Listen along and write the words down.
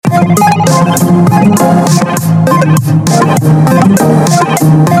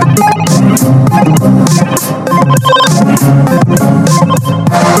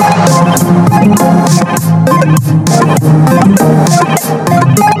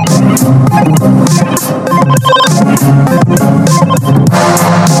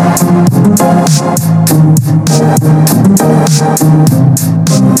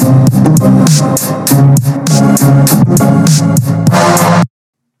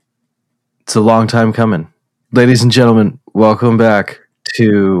It's a long time coming. Ladies and gentlemen, welcome back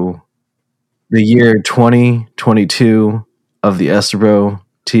to the year 2022 of the Esterbro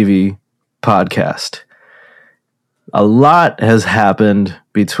TV podcast. A lot has happened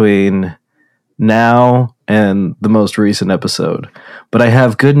between now and the most recent episode, but I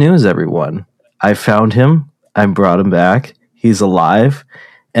have good news, everyone. I found him. I brought him back. He's alive,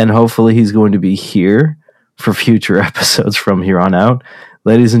 and hopefully he's going to be here for future episodes from here on out.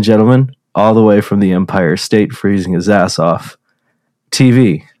 Ladies and gentlemen, all the way from the Empire State, freezing his ass off.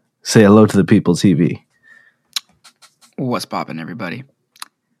 TV. Say hello to the people, TV. What's poppin', everybody?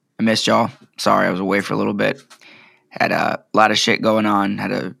 I missed y'all. Sorry, I was away for a little bit. Had a lot of shit going on.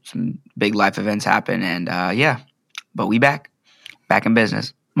 Had some big life events happen, and but we back in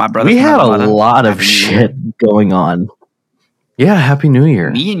business. My brother. We had a lot of shit going on. Yeah, Happy New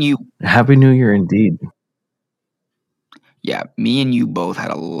Year. Me and you. Happy New Year, indeed. Yeah, me and you both had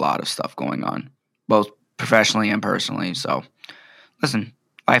a lot of stuff going on, both professionally and personally. So, listen,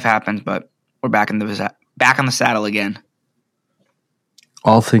 life happens, but we're back on the saddle again.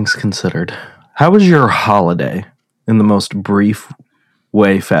 All things considered, how was your holiday in the most brief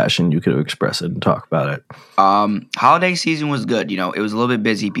fashion you could express it and talk about it? Holiday season was good. You know, it was a little bit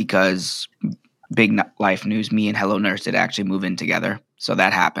busy because big life news. Me and Hello Nurse did actually move in together, so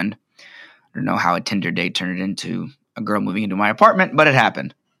that happened. I don't know how a Tinder date turned into a girl moving into my apartment, but it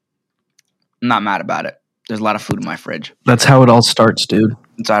happened. I'm not mad about it. There's a lot of food in my fridge. That's how it all starts, dude.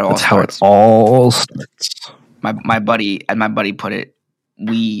 That's how it all starts. My buddy put it,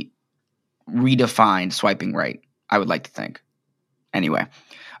 we redefined swiping right, I would like to think. Anyway,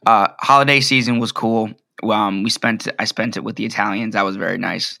 holiday season was cool. I spent it with the Italians. That was very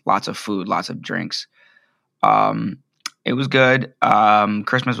nice. Lots of food, lots of drinks. It was good.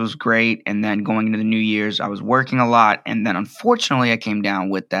 Christmas was great. And then going into the New Year's, I was working a lot. And then unfortunately, I came down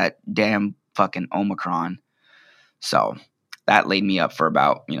with that damn fucking Omicron. So that laid me up for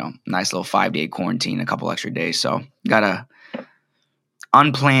about, nice little 5-day quarantine, a couple extra days. So got a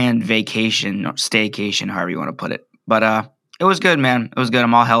unplanned vacation or staycation, however you want to put it. But it was good, man. It was good.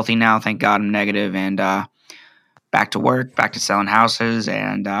 I'm all healthy now. Thank God I'm negative. And back to work, back to selling houses,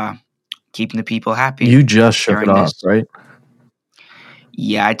 and keeping the people happy. You just shook it off, right?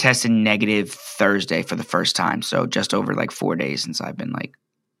 Yeah, I tested negative Thursday for the first time. So just over 4 days since I've been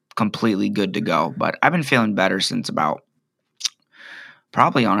completely good to go. But I've been feeling better since I've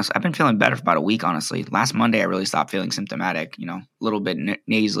been feeling better for about a week, honestly. Last Monday, I really stopped feeling symptomatic, a little bit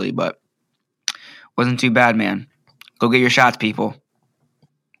nasally, but wasn't too bad, man. Go get your shots, people.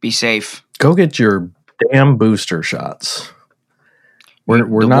 Be safe. Go get your damn booster shots.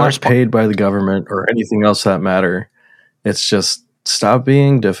 We're not paid by the government or anything else that matter. It's just stop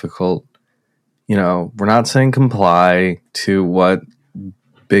being difficult. We're not saying comply to what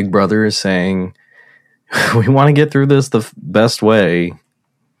Big Brother is saying. We want to get through this the best way.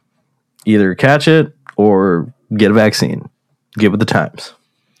 Either catch it or get a vaccine. Get with the times.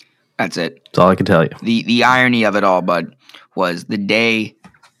 That's it. That's all I can tell you. The irony of it all, bud, was the day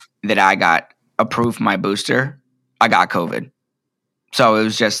that I got approved for my booster, I got COVID. So it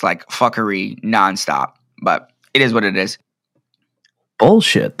was just fuckery nonstop. But it is what it is.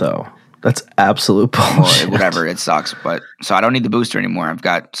 Bullshit, though. That's absolute bullshit. Well, whatever, it sucks. But so I don't need the booster anymore. I've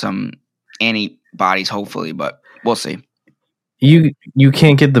got some antibodies, hopefully, but we'll see. You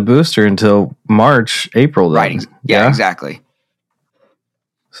can't get the booster until March, April, then. Right. Yeah, exactly.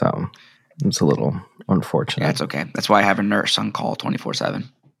 So it's a little unfortunate. Yeah, it's okay. That's why I have a nurse on call 24/7.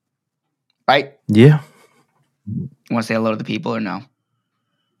 Right? Yeah. You want to say hello to the people or no?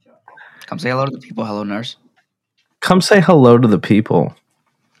 Come say hello to the people. Hello, nurse. Come say hello to the people.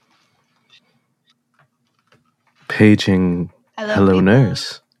 Paging. Hello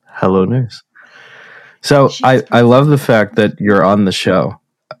nurse. Hello, nurse. So I love the fact that you're on the show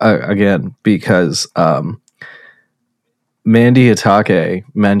again, because Mandy Hatake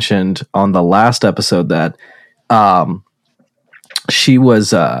mentioned on the last episode that she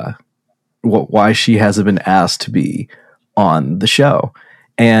was why she hasn't been asked to be on the show.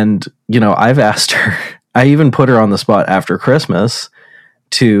 And, I've asked her, I even put her on the spot after Christmas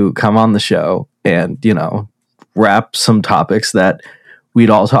to come on the show and, wrap some topics that we'd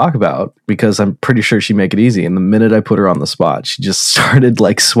all talk about, because I'm pretty sure she'd make it easy. And the minute I put her on the spot, she just started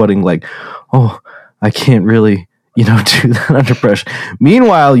like sweating, like, oh, I can't really, do that under pressure.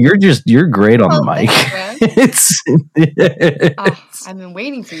 Meanwhile, you're great on the mic. I've been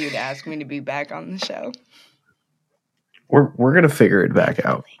waiting for you to ask me to be back on the show. We're gonna figure it back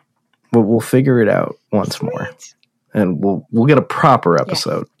out. We'll figure it out once more, and we'll get a proper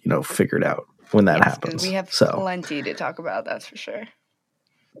episode. Figured out when that happens. We have plenty to talk about. That's for sure.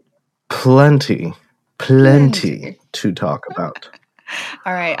 Plenty to talk about.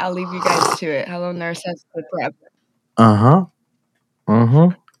 All right, I'll leave you guys to it. Hello, Nurse has the prep.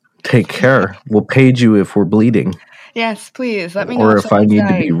 Take care. We'll page you if we're bleeding. Yes, please. Let me know. Or if I need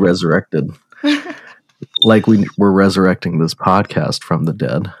to be resurrected. Like we're resurrecting this podcast from the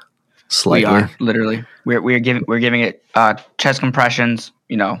dead. Slightly. We are, literally. We're giving it chest compressions.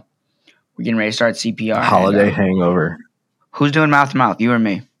 We're getting ready to start CPR. Holiday hangover. Who's doing mouth to mouth? You or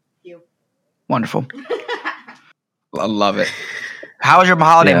me? You. Wonderful. I love it. How was your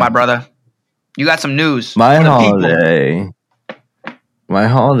holiday, my brother? You got some news. My holiday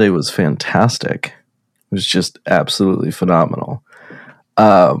was fantastic. It was just absolutely phenomenal.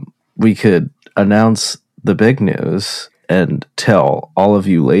 We could announce the big news and tell all of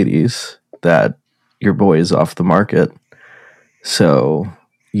you ladies that your boy is off the market. So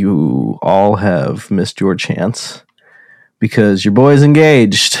you all have missed your chance because your boy is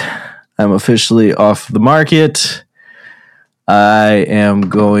engaged. I'm officially off the market. I am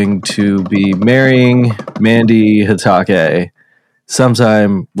going to be marrying Mandy Hatake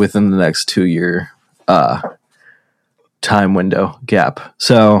sometime within the next 2-year time window gap.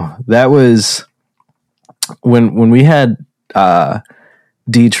 So that was when we had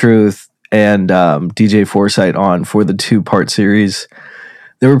D-Truth and DJ Foresight on for the 2-part series.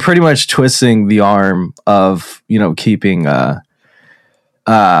 They were pretty much twisting the arm of, keeping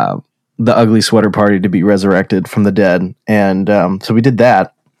the Ugly Sweater Party to be resurrected from the dead. And so we did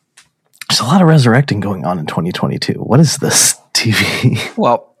that. There's a lot of resurrecting going on in 2022. What is this TV?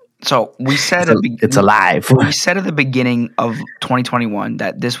 Well, so we said it's alive. We said at the beginning of 2021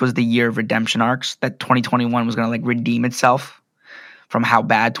 that this was the year of redemption arcs, that 2021 was going to redeem itself from how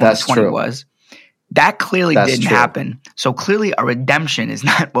bad 2020 was. That clearly didn't happen. So clearly a redemption is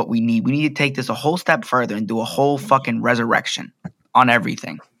not what we need. We need to take this a whole step further and do a whole fucking resurrection on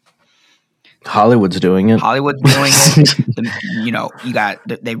everything. Hollywood's doing it. You got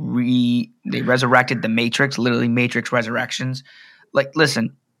they resurrected the Matrix, literally Matrix Resurrections.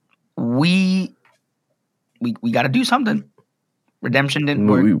 Listen, we got to do something. Redemption didn't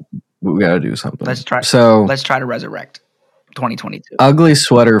work. We got to do something. Let's try to resurrect 2022. Ugly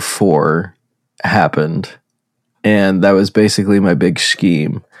Sweater 4 happened, and that was basically my big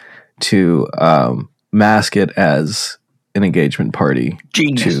scheme to mask it as an engagement party.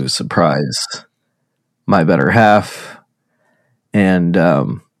 Genius. To surprise my better half, and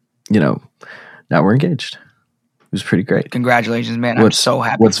now we're engaged. It was pretty great. Congratulations, man! I'm so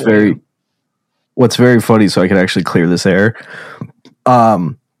happy. What's very funny, so I can actually clear this air.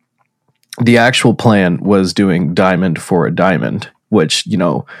 The actual plan was doing diamond for a diamond, which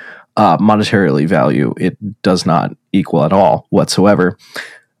monetarily value it does not equal at all whatsoever.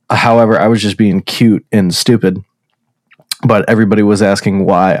 However, I was just being cute and stupid. But everybody was asking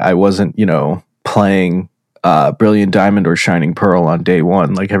why I wasn't, playing Brilliant Diamond or Shining Pearl on day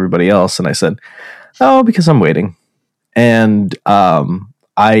one like everybody else. And I said, oh, because I'm waiting. And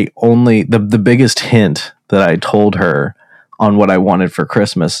the biggest hint that I told her on what I wanted for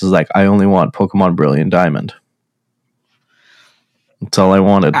Christmas is I only want Pokemon Brilliant Diamond. That's all I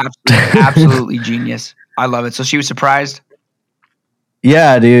wanted. Absolutely genius. I love it. So she was surprised?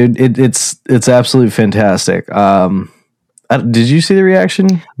 Yeah, dude. It's absolutely fantastic. Did you see the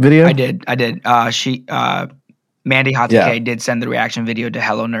reaction video? I did. Mandy Hatake did send the reaction video to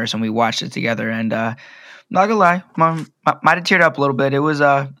Hello Nurse, and we watched it together. And not gonna lie, might have teared up a little bit. It was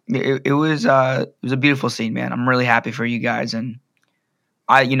a beautiful scene, man. I'm really happy for you guys, and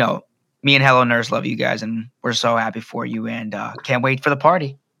me and Hello Nurse love you guys, and we're so happy for you, and can't wait for the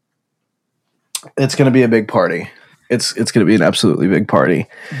party. It's gonna be a big party. It's gonna be an absolutely big party.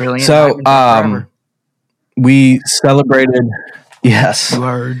 Brilliant. So we celebrated. Yes, you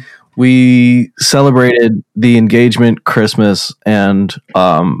heard. We celebrated the engagement, Christmas, and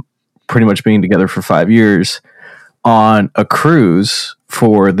pretty much being together for 5 years on a cruise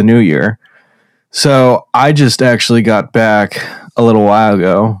for the new year. So I just actually got back a little while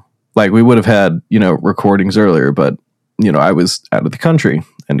ago. We would have had, recordings earlier, but, I was out of the country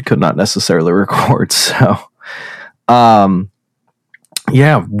and could not necessarily record. So, went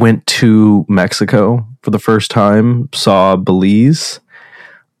to Mexico for the first time, saw Belize,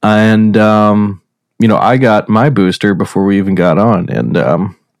 And I got my booster before we even got on, and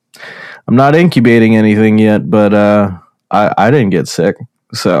I'm not incubating anything yet, but I didn't get sick,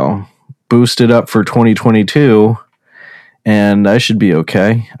 so boosted up for 2022, and I should be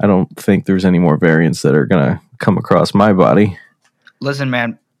okay. I don't think there's any more variants that are gonna come across my body. Listen,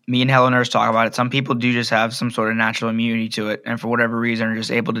 man, me and Hello Nurse talk about it. Some people do just have some sort of natural immunity to it, and for whatever reason are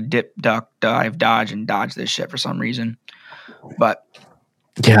just able to dip, duck, dive, dodge this shit for some reason. But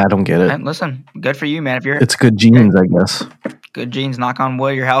yeah, I don't get it. Man, listen, good for you, man. If you're It's good genes, I guess. Good genes, knock on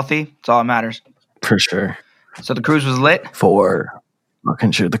wood, you're healthy. That's all that matters. For sure. So the cruise was lit? For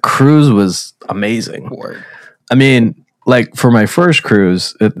fucking sure. The cruise was amazing. Word. I mean, like for my first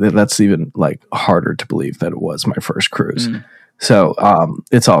cruise, that's even like harder to believe that it was my first cruise. So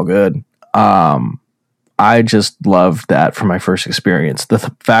it's all good. I just loved that for my first experience. The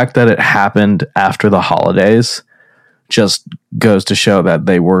fact that it happened after the holidays just goes to show that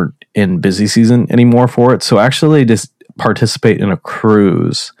they weren't in busy season anymore for it. So actually just participate in a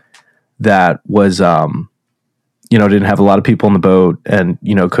cruise that was, didn't have a lot of people on the boat and,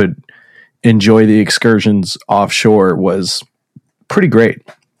 could enjoy the excursions offshore was pretty great.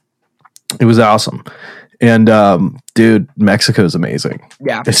 It was awesome. And, dude, Mexico's amazing.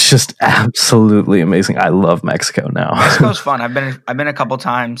 Yeah. It's just absolutely amazing. I love Mexico now. Mexico's fun. I've been a couple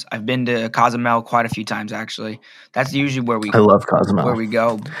times. I've been to Cozumel quite a few times, actually. That's usually where I love Cozumel. where we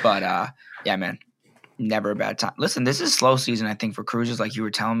go. But, yeah, man, never a bad time. Listen, this is slow season, I think, for cruises, like you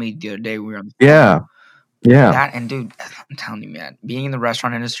were telling me the other day. We were on the Yeah. that, and, dude, I'm telling you, man, being in the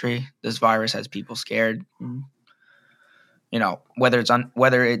restaurant industry, this virus has people scared. Whether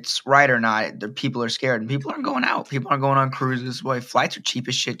it's right or not, the people are scared and people aren't going out. People aren't going on cruises. Boy, flights are cheap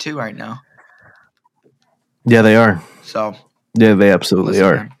as shit too right now. Yeah, they are. So yeah, they absolutely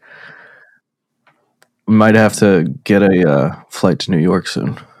are. Man. We might have to get a flight to New York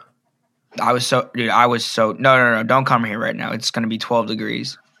soon. No, don't come here right now. It's going to be 12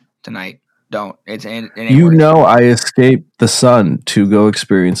 degrees tonight. Don't. It ain't I escaped the sun to go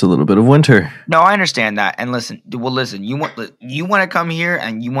experience a little bit of winter. No, I understand that. And listen, you want to come here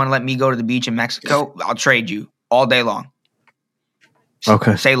and you want to let me go to the beach in Mexico? I'll trade you all day long.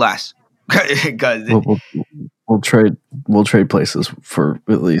 Okay. Say less. Because we'll trade places for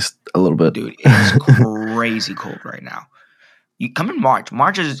at least a little bit. Dude, it's crazy cold right now. You come in March.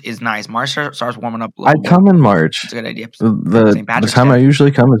 March is nice. March starts warming up a little bit. Come in March. It's a good idea. The time Day. I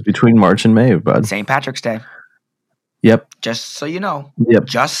usually come is between March and May, bud. St. Patrick's Day. Yep. Just so you know. Yep.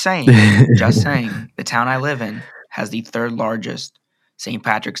 Just saying. The town I live in has the third largest St.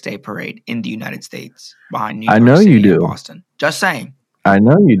 Patrick's Day parade in the United States, behind New York City and Boston. Just saying. I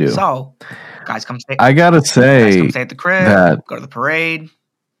know you do. So, guys, come stay. I gotta say, come stay at the crib. Go to the parade.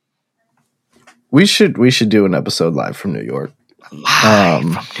 We should do an episode live from New York. Live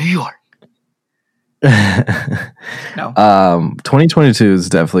from New York. No. 2022 is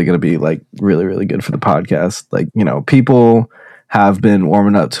definitely going to be like really, really good for the podcast. Like, people have been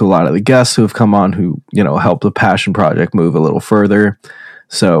warming up to a lot of the guests who have come on who, help the passion project move a little further.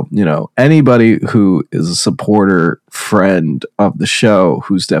 So, anybody who is a supporter, friend of the show,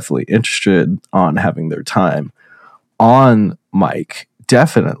 who's definitely interested on having their time on mic,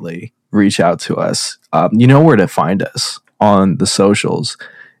 definitely reach out to us. You know where to find us on the socials.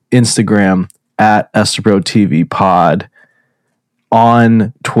 Instagram at Esterbro TV Pod,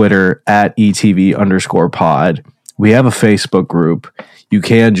 on Twitter at ETV_pod. We have a Facebook group. You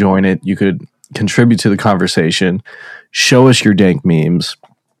can join it. You could contribute to the conversation. Show us your dank memes.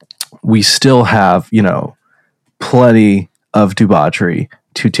 We still have, plenty of debauchery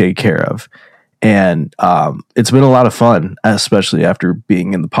to take care of. And it's been a lot of fun, especially after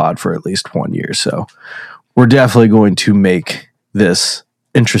being in the pod for at least 1 year. So we're definitely going to make this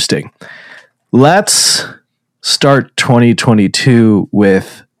interesting. Let's start 2022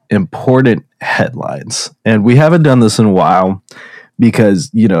 with important headlines. And we haven't done this in a while because,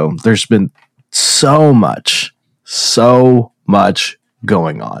 there's been so much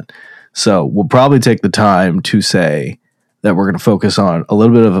going on. So we'll probably take the time to say that we're going to focus on a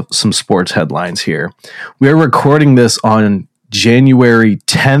little bit of some sports headlines here. We are recording this on January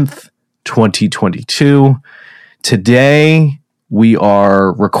 10th, 2022. Today, we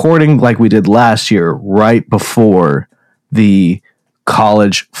are recording like we did last year, right before the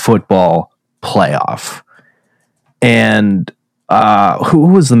college football playoff. And who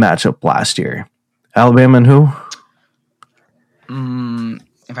was the matchup last year? Alabama and who?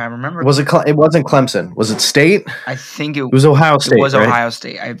 If I remember, it wasn't Clemson. Was it State? I think it was Ohio State. It was right? Ohio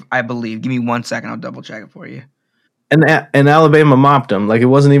State, I believe. Give me 1 second. I'll double check it for you. And Alabama mopped them. Like it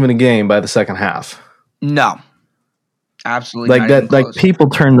wasn't even a game by the second half. No. Absolutely, Like not even that, like close. people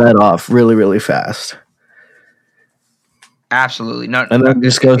turn that off really, really fast. Absolutely, no. And then it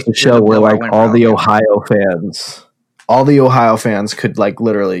just goes to show where like all the Ohio fans could like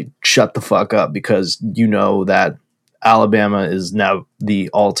literally shut the fuck up because you know that Alabama is now the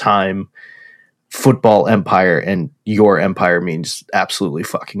all-time football empire and your empire means absolutely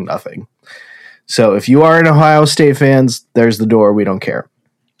fucking nothing. So if you are an Ohio State fans, there's the door. We don't care.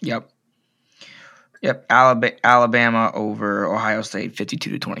 Yep. Alabama over Ohio State,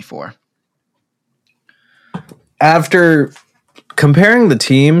 52-24. After comparing the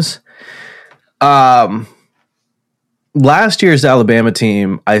teams, last year's Alabama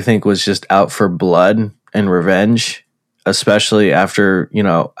team, I think, was just out for blood and revenge, especially after,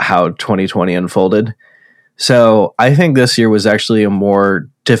 how 2020 unfolded. So I think this year was actually a more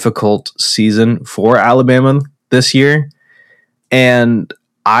difficult season for Alabama this year. And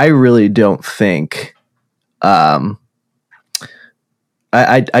I really don't think, I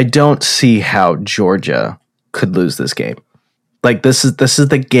don't see how Georgia could lose this game. Like this is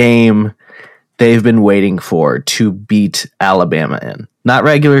the game they've been waiting for to beat Alabama in. Not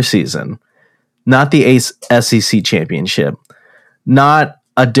regular season, not the SEC championship, not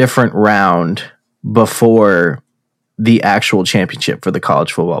a different round before the actual championship for the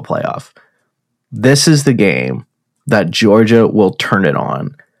college football playoff. This is the game that Georgia will turn it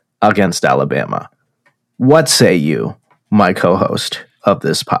on against Alabama. What say you, my co-host of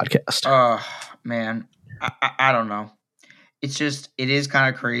this podcast? Man, I don't know. It is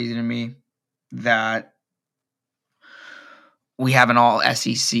kind of crazy to me that we have an all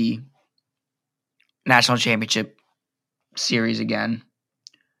SEC national championship series again.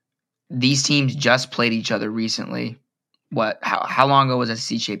 These teams just played each other recently. How long ago was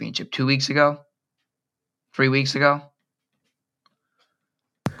SEC championship? 2 weeks ago? 3 weeks ago?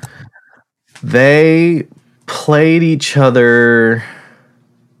 They played each other.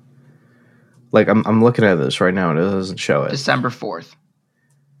 Like I'm looking at this right now and it doesn't show it. December 4th.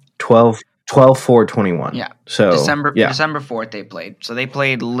 12/4/21. Yeah. So December 4th they played. So they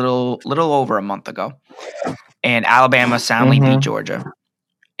played little over a month ago. And Alabama soundly beat Georgia.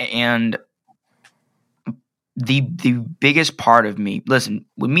 And the biggest part of me, listen,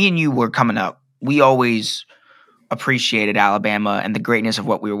 when me and you were coming up, we always appreciated Alabama and the greatness of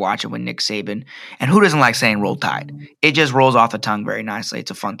what we were watching with Nick Saban. And who doesn't like saying "Roll Tide"? It just rolls off the tongue very nicely.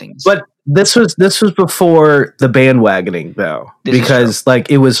 It's a fun thing. But this was before the bandwagoning, though, because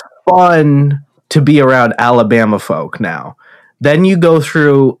like it was fun to be around Alabama folk. Now, then you go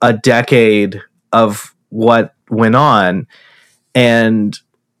through a decade of what went on, and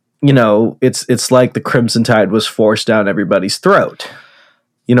it's like the Crimson Tide was forced down everybody's throat.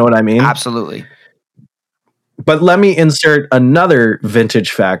 You know what I mean? Absolutely. But let me insert another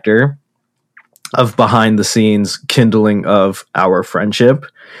vintage factor of behind the scenes kindling of our friendship.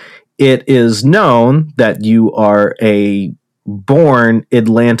 It is known that you are a born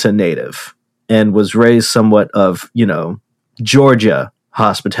Atlanta native and was raised somewhat of, Georgia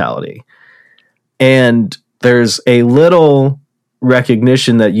hospitality. And there's a little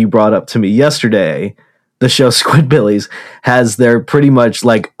recognition that you brought up to me yesterday. The show Squidbillies has their pretty much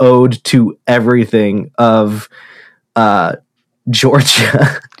like ode to everything of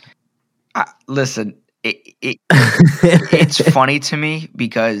Georgia. Listen, it's funny to me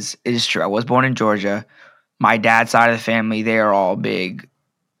because it is true. I was born in Georgia. My dad's side of the family, they are all big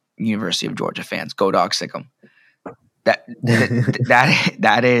University of Georgia fans. Go Dogs, sick 'em.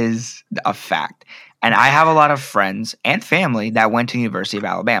 That is a fact. And I have a lot of friends and family that went to the University of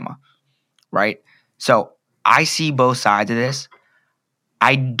Alabama, right? So I see both sides of this.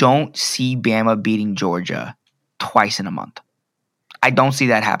 I don't see Bama beating Georgia twice in a month. I don't see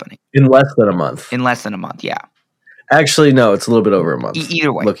that happening. In less than a month. In less than a month, yeah. Actually, no, it's a little bit over a month.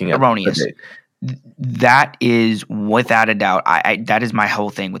 Either way, looking erroneous. That is without a doubt. That is my whole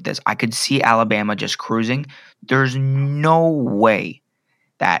thing with this. I could see Alabama just cruising. There's no way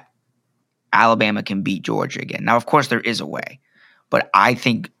that Alabama can beat Georgia again. Now, of course, there is a way. But I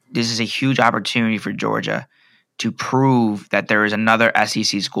think this is a huge opportunity for Georgia to prove that there is another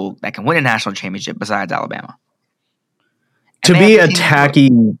SEC school that can win a national championship besides Alabama. To be a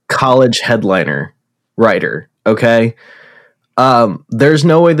tacky college headliner writer, okay? There's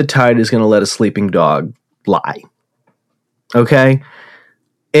no way the Tide is going to let a sleeping dog lie, okay?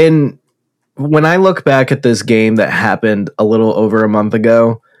 And when I look back at this game that happened a little over a month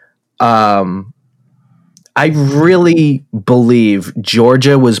ago, I really believe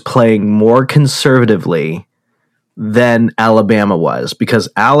Georgia was playing more conservatively than Alabama was because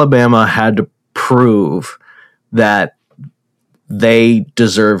Alabama had to prove that they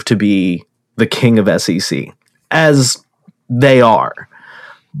deserve to be the king of SEC, as they are.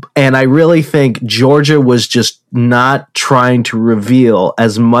 And I really think Georgia was just not trying to reveal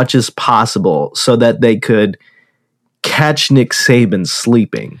as much as possible so that they could catch Nick Saban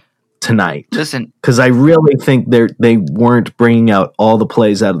sleeping tonight. Listen, because I really think they weren't bringing out all the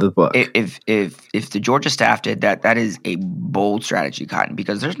plays out of the book. if the Georgia staff did that, that is a bold strategy, Cotton,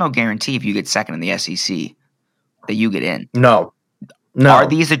 because there's no guarantee if you get second in the SEC that you get in. No. Are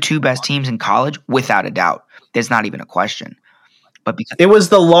these the two best teams in college? Without a doubt. There's not even a question. But because it was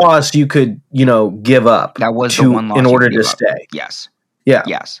the loss you could, give up. That was the one loss in order you to could give up. stay. Yes. Yeah.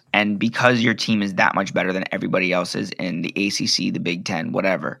 Yes. And because your team is that much better than everybody else's in the ACC, the Big Ten,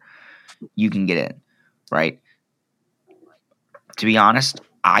 whatever, you can get in, right? To be honest,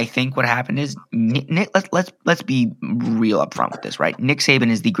 I think what happened is Nick. Let's be real up front with this, right? Nick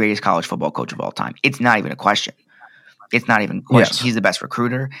Saban is the greatest college football coach of all time. It's not even a question. It's not even a question. Yes. He's the best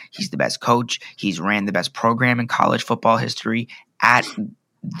recruiter. He's the best coach. He's ran the best program in college football history at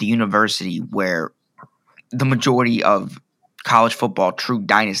the university where the majority of college football true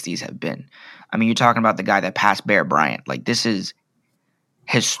dynasties have been. I mean, you're talking about the guy that passed Bear Bryant. Like, this is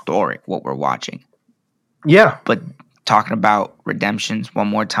historic what we're watching. Yeah. But talking about redemptions one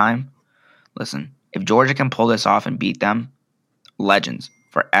more time, listen, if Georgia can pull this off and beat them, legends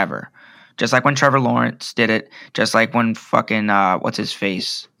forever. Just like when Trevor Lawrence did it, just like when fucking what's his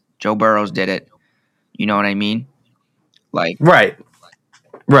face, Joe Burrows did it. You know what I mean? Like, right.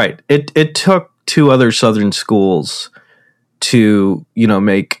 It took two other Southern schools to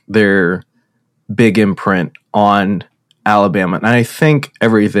make their big imprint on Alabama, and I think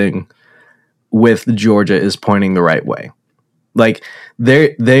everything with Georgia is pointing the right way. Like,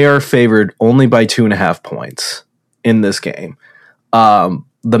 they are favored only by 2.5 points in this game.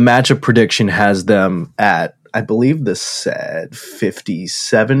 The matchup prediction has them at, I believe this said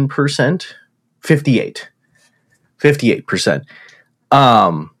 57%, 58%.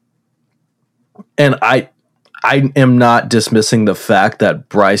 And I am not dismissing the fact that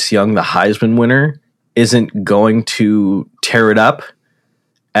Bryce Young, the Heisman winner, isn't going to tear it up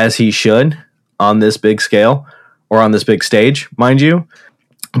as he should on this big scale or on this big stage, mind you.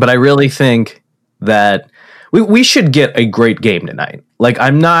 But I really think that we should get a great game tonight. Like,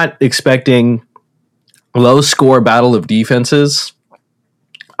 I'm not expecting low score battle of defenses.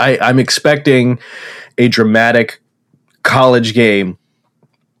 I'm expecting a dramatic college game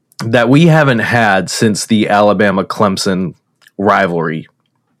that we haven't had since the Alabama-Clemson rivalry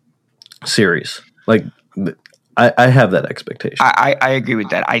series. Like, I have that expectation. I agree with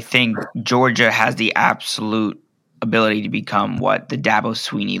that. I think Georgia has the absolute ability to become what the Dabo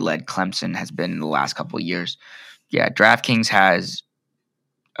Swinney-led Clemson has been in the last couple of years. Yeah, DraftKings has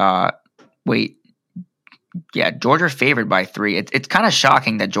Georgia favored by 3. It's kind of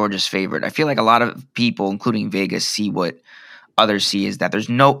shocking that Georgia's favored. I feel like a lot of people, including Vegas, see what others see is that there's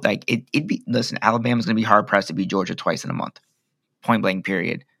no, like, listen, Alabama's going to be hard pressed to beat Georgia twice in a month. Point blank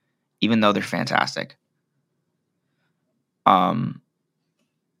period. Even though they're fantastic.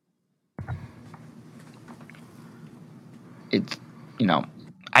 It's,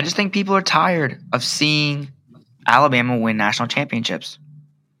 I just think people are tired of seeing Alabama win national championships.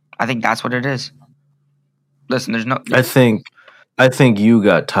 I think that's what it is. Listen, there's no. I think you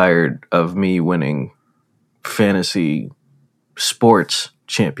got tired of me winning fantasy sports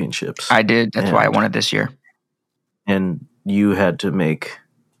championships. I did. That's why I won it this year. And you had to make,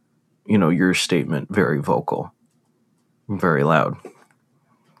 your statement very vocal, very loud.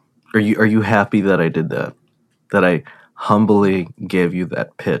 Are you happy that I did that? That I humbly gave you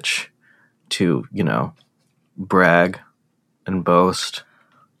that pitch to, brag and boast?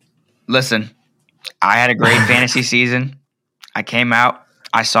 Listen, I had a great fantasy season. I came out,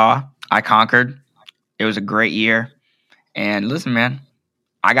 I conquered. It was a great year. And listen, man,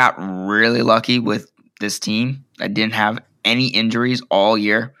 I got really lucky with this team. I didn't have any injuries all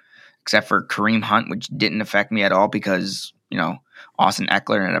year, except for Kareem Hunt, which didn't affect me at all because, Austin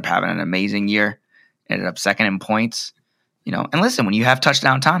Eckler ended up having an amazing year. Ended up second in points. And listen, when you have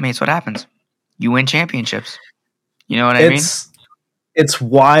touchdown Tommy, it's what happens. You win championships. You know what I mean? It's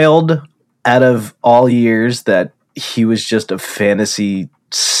wild out of all years that he was just a fantasy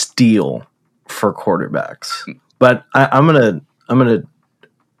steal for quarterbacks. But I'm gonna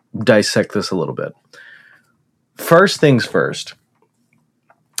dissect this a little bit. First things first.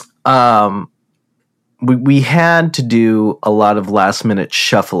 We had to do a lot of last minute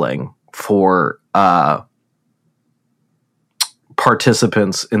shuffling for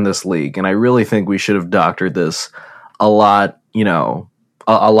participants in this league, and I really think we should have doctored this a lot, a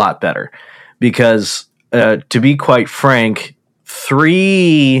lot better, because to be quite frank,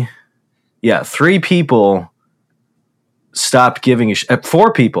 three people stopped giving a shit.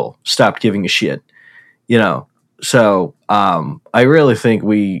 4 people stopped giving a shit. So I really think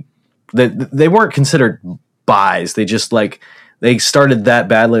they weren't considered buys. They just they started that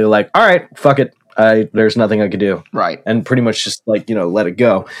badly. Like, all right, fuck it. There's nothing I could do. Right. And pretty much just let it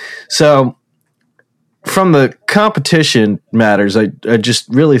go. So from the competition matters, I just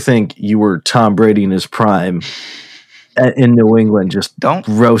really think you were Tom Brady in his prime in New England, just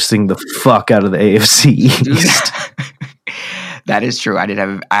roasting the fuck out of the AFC East. That is true. I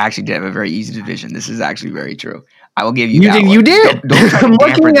actually did have a very easy division. This is actually very true. I will give you that. You did. Don't try to I'm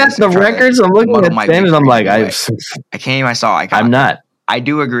looking at the records. I'm looking at Ben, and I'm like, I can't even. I saw. I'm not. I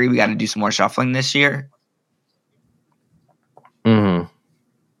do agree. We got to do some more shuffling this year. We'll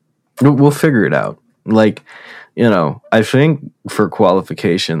figure it out. I think for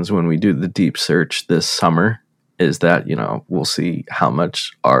qualifications, when we do the deep search this summer, is that, we'll see how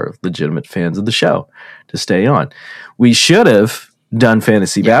much are legitimate fans of the show to stay on. We should have done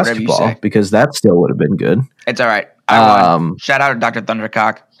fantasy basketball because that still would have been good. It's all right. I won. Shout out to Dr.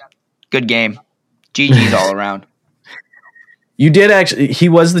 Thundercock. Good game. GG's all around. You did actually. He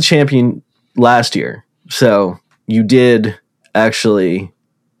was the champion last year. So you did actually,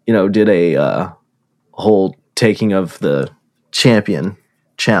 did a whole taking of the champion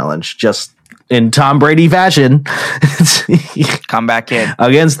challenge just in Tom Brady fashion. Comeback kid.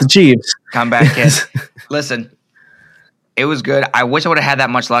 Against the Chiefs. Comeback kid. Listen, it was good. I wish I would have had that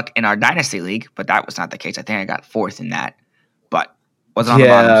much luck in our Dynasty League, but that was not the case. I think I got 4th in that, but wasn't on the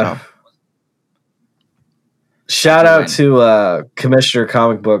bottom. So. Shout out to Commissioner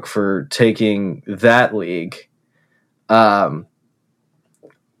Comic Book for taking that league. Where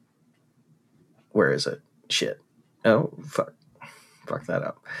is it? Shit. Oh, fuck that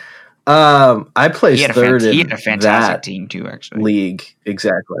up. I placed 3rd in he had a fantastic team too, actually. League,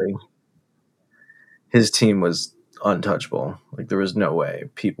 exactly. His team was untouchable. There was no way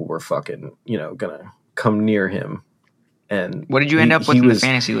people were fucking, gonna come near him. And what did you end up with in the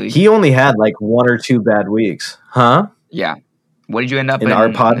fantasy league? He only had 1 or 2 bad weeks, huh? Yeah. What did you end up in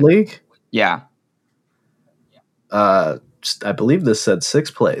our pod league? Yeah. I believe this said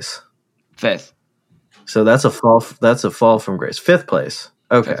 6th place. 5th. So that's a fall. That's a fall from grace. 5th place.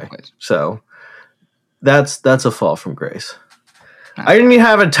 Okay. 5th place. So that's a fall from grace. I didn't even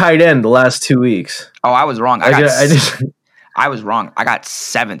have a tight end the last 2 weeks. Oh, I was wrong. I was wrong. I got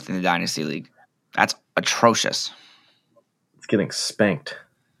 7th in the Dynasty League. That's atrocious. It's getting spanked.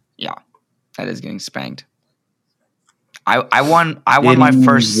 Yeah, that is getting spanked. I won my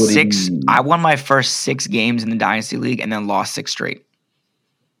first 6. I won my first 6 games in the Dynasty League and then lost 6 straight.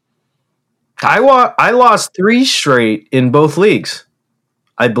 I lost 3 straight in both leagues,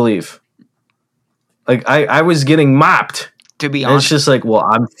 I believe. I was getting mopped. To be honest, it's just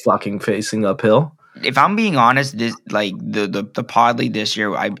I'm fucking facing uphill. If I'm being honest, this the pod league this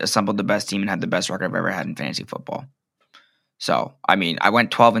year, I assembled the best team and had the best record I've ever had in fantasy football. So I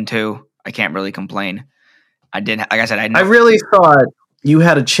went 12-2. I can't really complain. I really thought you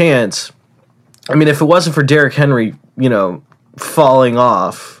had a chance. If it wasn't for Derrick Henry, falling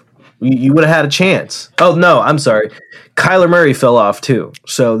off, you would have had a chance. Oh no, I'm sorry. Kyler Murray fell off too.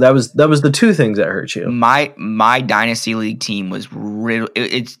 So that was the 2 things that hurt you. My Dynasty League team was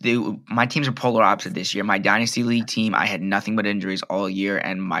my teams are polar opposite this year. My Dynasty League team, I had nothing but injuries all year,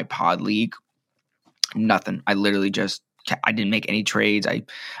 and my pod league, nothing. I literally I didn't make any trades. I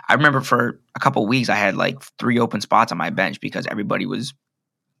remember for a couple of weeks I had 3 open spots on my bench because everybody was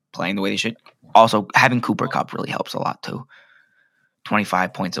playing the way they should. Also, having Cooper Kupp really helps a lot too.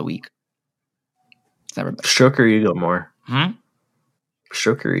 25 points a week. It's never been. Stroke your ego more.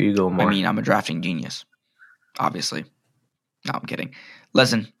 Stroke your ego more. I'm a drafting genius, obviously. No, I'm kidding.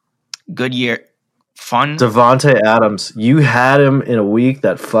 Listen, good year. Fun. Devontae Adams, you had him in a week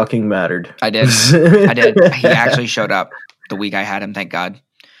that fucking mattered. I did. He actually showed up the week I had him, thank God.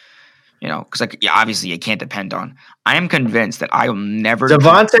 Because obviously you can't depend on. I am convinced that I will never.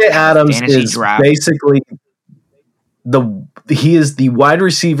 Devontae Adams is basically he is the wide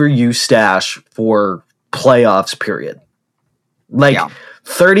receiver you stash for playoffs, period.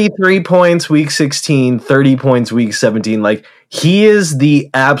 33 points week 16, 30 points week 17. He is the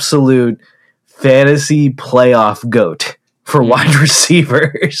absolute fantasy playoff goat for wide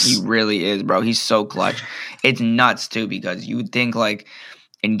receivers. He really is, bro. He's so clutch. It's nuts too, because you would think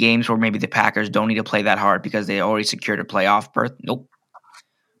in games where maybe the Packers don't need to play that hard because they already secured a playoff berth. Nope.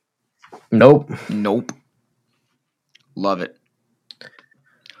 Love it.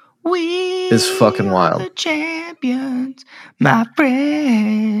 It's fucking wild. The champions, my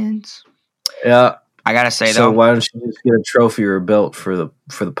friends. Yeah. I gotta say so why don't you just get a trophy or a belt for the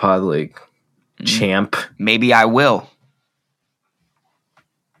pod league? Champ. Maybe I will.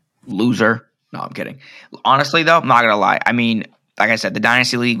 loser. No, I'm kidding. Honestly, though, I'm not going to lie. I mean, like I said, the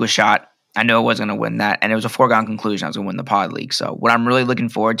Dynasty League was shot. I knew I was going to win that, and it was a foregone conclusion I was going to win the Pod League. So what I'm really looking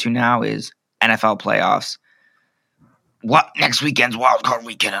forward to now is NFL playoffs. What next weekend's wild card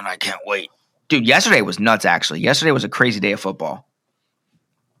weekend, and I can't wait. Dude, yesterday was nuts, actually. Yesterday was a crazy day of football.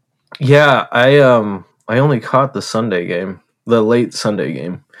 Yeah, I only caught the Sunday game, the late Sunday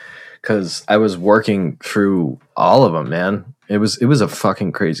game, because I was working through all of them, man. It was a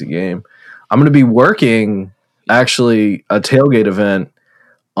fucking crazy game. I'm going to be working, actually, a tailgate event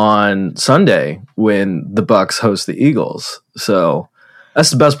on Sunday when the Bucks host the Eagles. So that's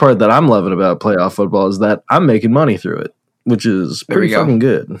the best part that I'm loving about playoff football is that I'm making money through it, which is pretty fucking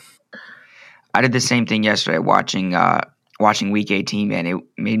good. I did the same thing yesterday watching Week 18, man. It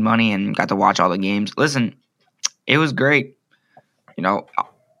made money and got to watch all the games. Listen, it was great. You know,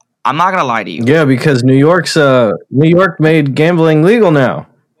 I'm not going to lie to you. Yeah, because New York made gambling legal now,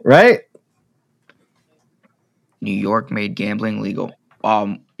 right? New York made gambling legal.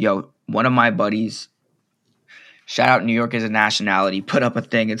 One of my buddies, shout out New York as a nationality, put up a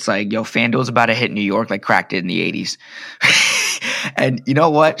thing. It's like, FanDuel's about to hit New York like crack did in the 80s. And you know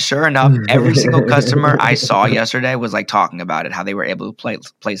what? Sure enough, every single customer I saw yesterday was like talking about it, how they were able to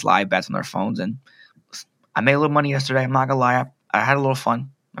place live bets on their phones. And I made a little money yesterday. I'm not going to lie. I had a little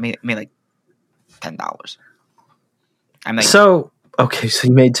fun. I made like $10. So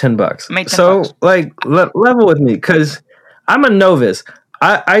you made $10. I made $10. So like level with me because I'm a novice.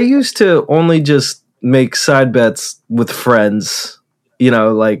 I used to only just make side bets with friends,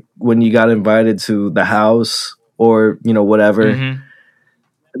 like when you got invited to the house or, whatever.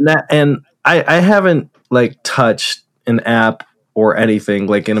 Mm-hmm. And I haven't like touched an app or anything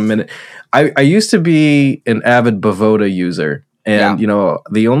like in a minute. I used to be an avid Bovada user. And,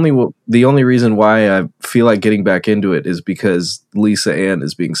 the only reason why I feel like getting back into it is because Lisa Ann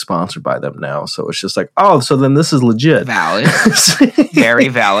is being sponsored by them now. So it's just like, oh, so then this is legit. Valid. Very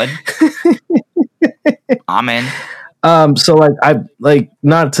valid. I'm in. So I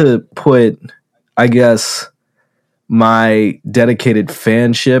not to put, I guess, my dedicated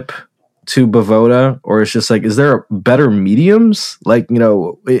fanship to Bovada, or it's just like, is there better mediums? Like,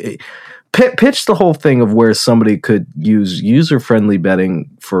 pitch the whole thing of where somebody could use user-friendly betting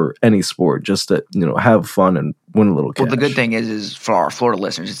for any sport just to, have fun and win a little cash. Well, the good thing is for our Florida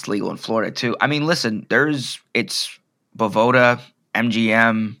listeners, it's legal in Florida too. I mean, listen, it's Bovada,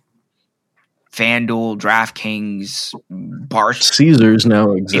 MGM, FanDuel, DraftKings, Barstool. Caesars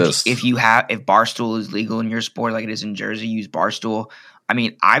now exists. If Barstool is legal in your sport like it is in Jersey, use Barstool. I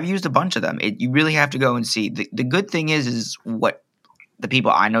mean, I've used a bunch of them. You really have to go and see. The good thing is what the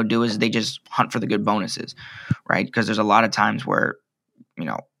people I know do is they just hunt for the good bonuses, right? Because there's a lot of times where, I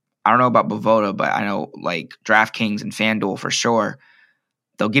don't know about Bovada, but I know like DraftKings and FanDuel for sure,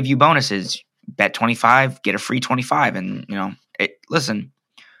 they'll give you bonuses. Bet 25, get a free 25. And, listen,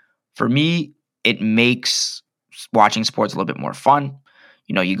 for me, it makes watching sports a little bit more fun.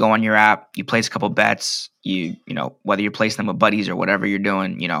 You go on your app, you place a couple bets, whether you're placing them with buddies or whatever you're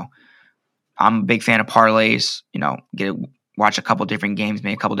doing, I'm a big fan of parlays, watch a couple different games,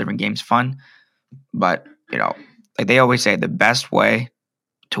 make a couple different games fun. But, like they always say, the best way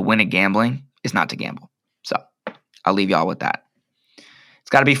to win at gambling is not to gamble. So I'll leave y'all with that. It's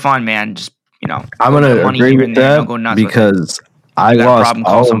got to be fun, man. Just, I'm going to agree with that because I lost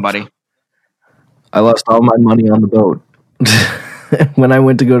all my money on the boat. When I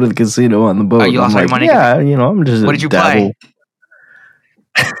went to go to the casino on the boat. Oh, you lost all your money? Yeah, I'm just what did you play?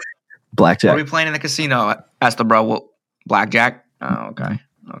 Blackjack. What are we playing in the casino? Asked the bro. Well, blackjack? Oh, okay.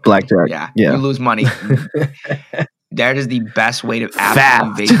 Blackjack. Yeah. You lose money. That is the best way to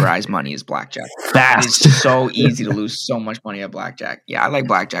absolutely vaporize money is blackjack. Fast. It's so easy to lose so much money at blackjack. Yeah, I like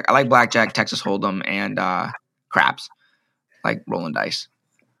blackjack. I like blackjack, Texas Hold'em, and craps. Like rolling dice.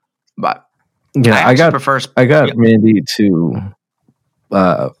 But yeah, I got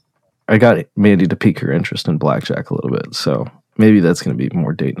Mandy to pique her interest in blackjack a little bit. So maybe that's going to be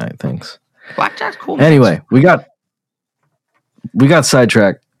more date night things. Blackjack's cool. Anyway, we got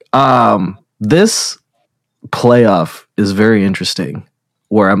sidetracked. This playoff is very interesting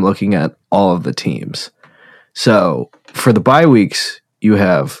where I'm looking at all of the teams. So for the bye weeks, you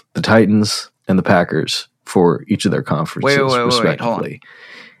have the Titans and the Packers for each of their conferences, respectively.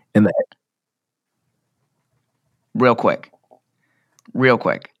 Hold on. Real quick.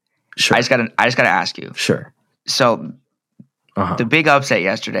 Sure. I just gotta ask you. Sure. So the big upset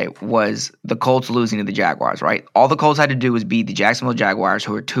yesterday was the Colts losing to the Jaguars, right? All the Colts had to do was beat the Jacksonville Jaguars,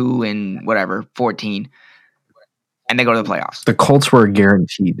 who are 2-14, and they go to the playoffs. The Colts were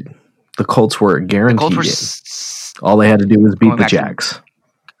guaranteed. All they had to do was beat the Jags.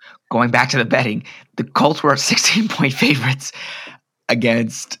 going back to the betting, the Colts were 16-point favorites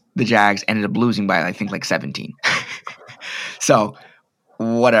against the Jags, ended up losing by, I think, like 17. So,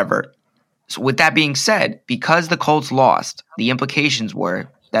 whatever. So, with that being said, because the Colts lost, the implications were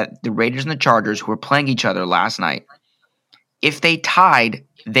that the Raiders and the Chargers, who were playing each other last night, if they tied,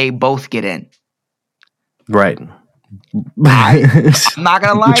 they both get in. Right. I'm not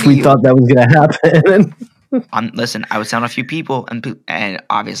going to lie Which to we you. thought that was going to happen. Listen, I was telling a few people, and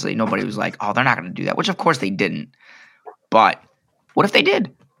obviously nobody was like, oh, they're not going to do that, which of course they didn't. But what if they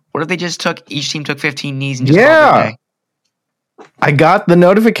did? What if they just each team took 15 knees and just called it a day? I got the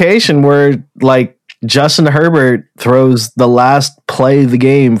notification where like Justin Herbert throws the last play of the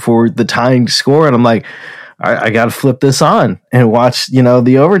game for the tying score, and I'm like, I got to flip this on and watch,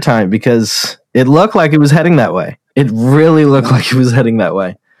 the overtime, because it looked like it was heading that way. It really looked like it was heading that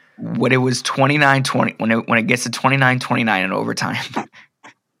way. When it was 29-20, when it gets to 29-29 in overtime,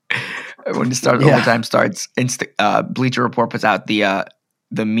 when overtime starts, Bleacher Report puts out the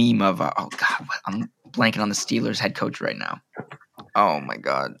meme of I'm blanking on the Steelers head coach right now. Oh my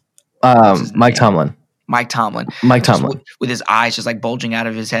god, Mike Tomlin. Mike Tomlin. With his eyes just like bulging out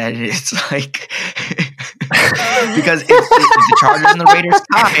of his head. It's like because if the Chargers and the Raiders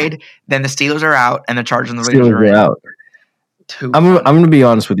tied, then the Steelers are out, and the Chargers and the Raiders are out. I'm going to be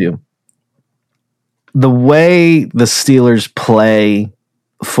honest with you. The way the Steelers play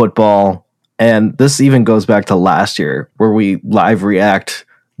football, and this even goes back to last year where we live react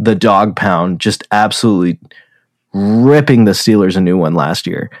the dog pound, just absolutely ripping the Steelers a new one last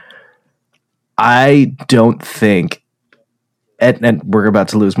year. I don't think, and we're about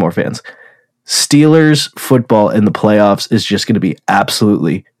to lose more fans, Steelers football in the playoffs is just going to be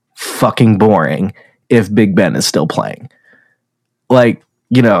absolutely fucking boring if Big Ben is still playing. Like,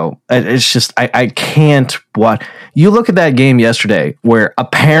 it's just, I can't watch. You look at that game yesterday where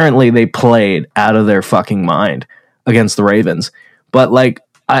apparently they played out of their fucking mind against the Ravens. But like,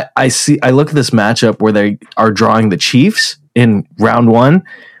 I look at this matchup where they are drawing the Chiefs in round one.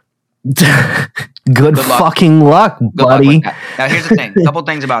 Good fucking luck, buddy. Luck now, here's the thing. A couple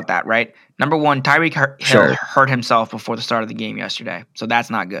things about that, right? Number one, Tyreek Hill hurt himself before the start of the game yesterday. So that's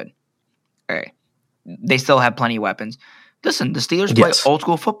not good. All right. They still have plenty of weapons. Listen, the Steelers play old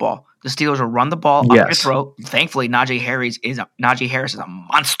school football. The Steelers will run the ball up your throat. Thankfully, Najee Harris is a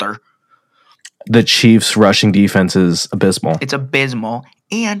monster. The Chiefs' rushing defense is abysmal. It's abysmal.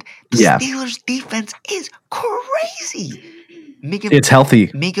 And the Steelers' defense is crazy. It's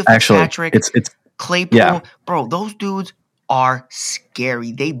healthy. Minka actually. Fitzpatrick, it's Claypool. Yeah. Bro, those dudes are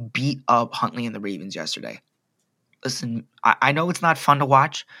scary. They beat up Huntley and the Ravens yesterday. Listen, I know it's not fun to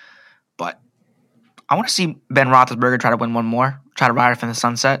watch, but I want to see Ben Roethlisberger try to win one more, try to ride it from the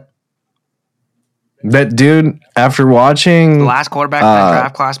sunset. That dude, after watching the last quarterback in that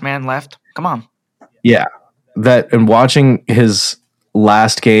draft class, man, left. Come on. Yeah, and watching his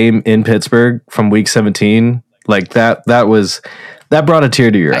last game in Pittsburgh from Week 17, like that brought a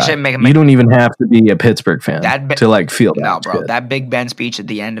tear to your eye. You don't even have to be a Pittsburgh fan to like feel that. No, bro, good. That Big Ben speech at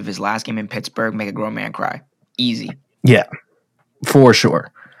the end of his last game in Pittsburgh make a grown man cry. Easy. Yeah, for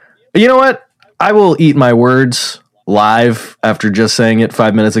sure. But you know what? I will eat my words live after just saying it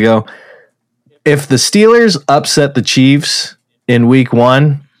 5 minutes ago. If the Steelers upset the Chiefs in week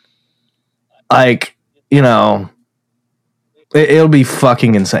 1, like, it'll be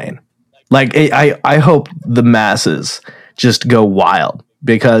fucking insane. Like, I hope the masses just go wild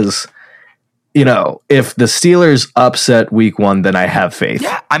because, if the Steelers upset week 1, then I have faith.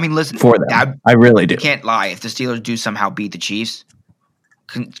 Yeah, I mean, listen. For them. I really do. Can't lie. If the Steelers do somehow beat the Chiefs,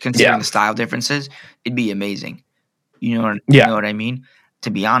 considering the style differences, it'd be amazing. You know what I mean? To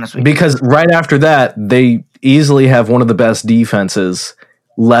be honest with you. Because right after that, they easily have one of the best defenses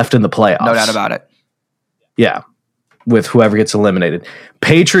left in the playoffs. No doubt about it. Yeah. With whoever gets eliminated.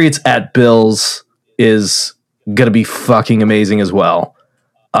 Patriots at Bills is going to be fucking amazing as well.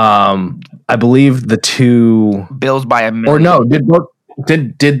 I believe the two Bills by a million. Or no, did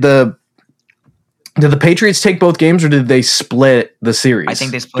the Patriots take both games or did they split the series? I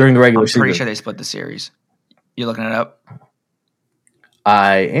think they split during the regular season. I'm pretty sure they split the series. You looking it up?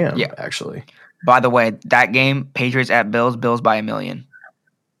 I am, actually. By the way, that game, Patriots at Bills by a million.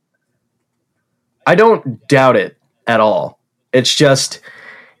 I don't doubt it at all. It's just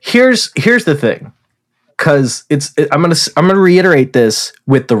here's the thing, because I'm gonna reiterate this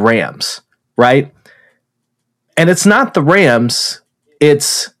with the Rams, right? And it's not the Rams,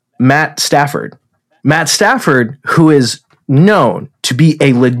 it's Matt Stafford. Matt Stafford, who is known to be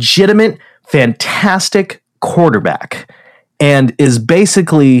a legitimate, fantastic quarterback, and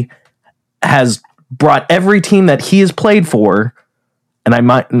has brought every team that he has played for and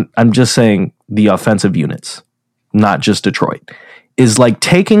I'm just saying the offensive units, not just Detroit, is like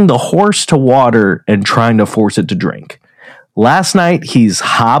taking the horse to water and trying to force it to drink. Last night, he's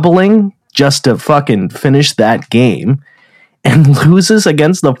hobbling just to fucking finish that game and loses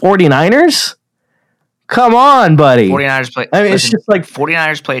against the 49ers? Come on, buddy. 49ers played. I mean, it's just like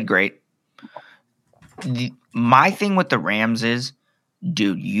 49ers played great. My thing with the Rams is,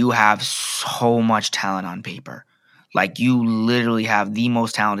 dude, you have so much talent on paper. Like, you literally have the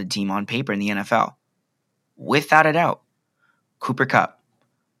most talented team on paper in the NFL. Without a doubt. Cooper Kupp,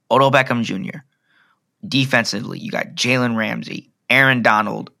 Odell Beckham Jr. Defensively, you got Jalen Ramsey, Aaron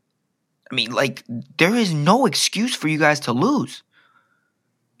Donald. I mean, like, there is no excuse for you guys to lose.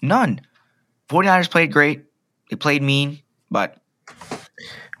 None. 49ers played great. They played mean, but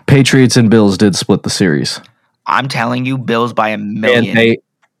Patriots and Bills did split the series. I'm telling you, Bills by a million.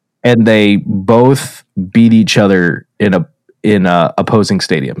 And they both beat each other in opposing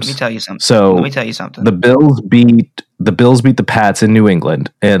stadiums. Let me tell you something. So let me tell you something. The Bills beat the Pats in New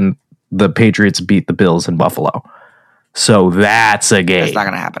England, and the Patriots beat the Bills in Buffalo. So that's a game. That's not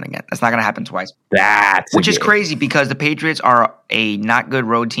going to happen again. That's not going to happen twice. Which is crazy because the Patriots are a not good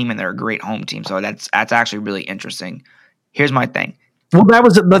road team and they're a great home team. So that's actually really interesting. Here's my thing. Well,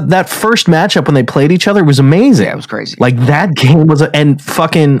 that first matchup when they played each other was amazing. Yeah, it was crazy. Like, that game was and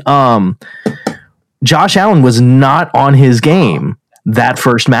fucking Josh Allen was not on his game that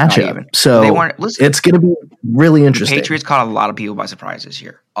first matchup. So it's going to be really interesting. The Patriots caught a lot of people by surprise this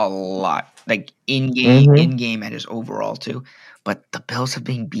year. A lot. Like, in-game and just overall, too. But the Bills have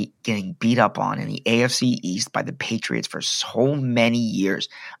been getting beat up on in the AFC East by the Patriots for so many years.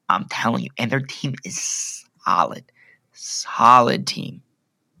 I'm telling you. And their team is solid. Solid team.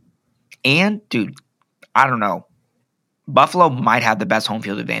 And, dude, I don't know. Buffalo might have the best home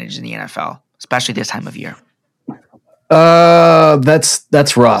field advantage in the NFL, especially this time of year.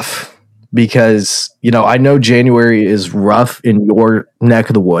 That's rough because, I know January is rough in your neck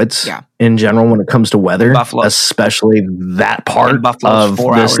of the woods in general when it comes to weather, Buffalo, especially that part and Buffalo's of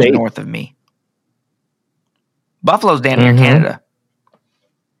 4 the hours state. North of me. Buffalo's down near Canada.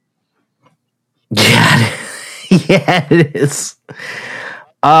 Yeah. Yeah, it is.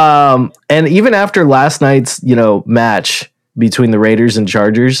 And even after last night's, match between the Raiders and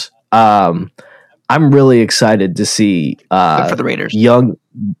Chargers, I'm really excited to see good for the Raiders.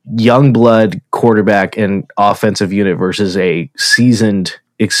 young blood quarterback and offensive unit versus a seasoned,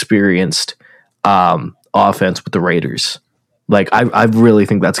 experienced offense with the Raiders. Like, I really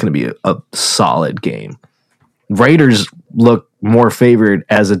think that's going to be a solid game. Raiders look more favored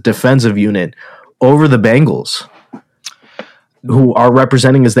as a defensive unit over the Bengals, who are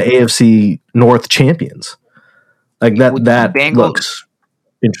representing as the AFC North champions. Like, that looks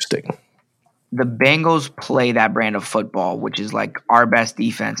interesting. The Bengals play that brand of football, which is like our best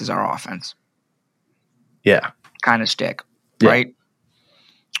defense is our offense. Yeah. Kind of stick, right?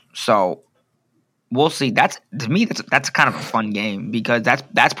 So we'll see. That's kind of a fun game because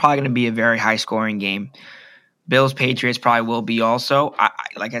that's probably going to be a very high scoring game. Bills Patriots probably will be also.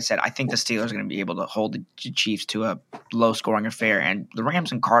 Like I said, I think the Steelers are going to be able to hold the Chiefs to a low scoring affair, and the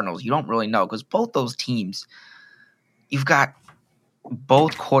Rams and Cardinals, you don't really know because both those teams, you've got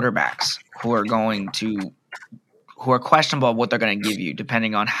both quarterbacks who are questionable what they're going to give you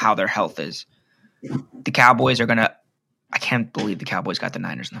depending on how their health is. The Cowboys are going to. I can't believe the Cowboys got the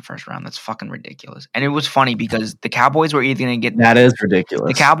Niners in the first round. That's fucking ridiculous. And it was funny because the Cowboys were either going to get... That is ridiculous.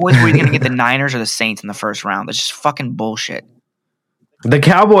 The Cowboys were either going to get the Niners or the Saints in the first round. That's just fucking bullshit. The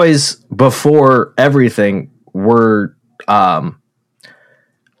Cowboys, before everything, were pulling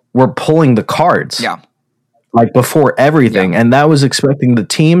the cards. Yeah. Like, before everything. Yeah. And that was expecting the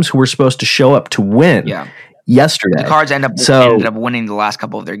teams who were supposed to show up to win yesterday. The Cards ended up winning the last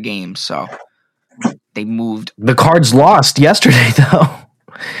couple of their games, so... They moved. The Cards lost yesterday, though.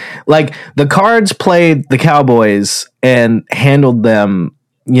 Like, the Cards played the Cowboys and handled them,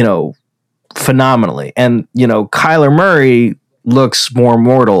 phenomenally. And, Kyler Murray looks more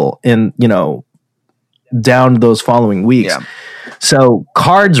mortal in, down those following weeks. Yeah. So,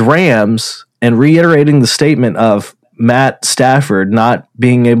 Cards Rams, and reiterating the statement of Matt Stafford not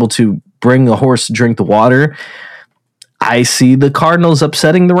being able to bring the horse to drink the water, I see the Cardinals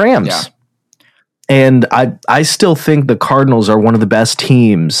upsetting the Rams. Yeah. And I still think the Cardinals are one of the best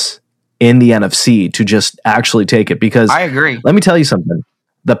teams in the NFC to just actually take it because I agree. Let me tell you something.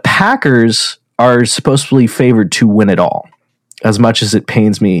 The Packers are supposedly favored to win it all, as much as it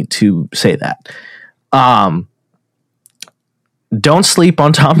pains me to say that. Don't sleep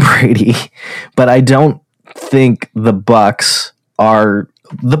on Tom Brady, but I don't think the Bucks are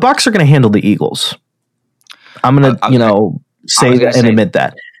going to handle the Eagles. I'm going to, say gonna and say- admit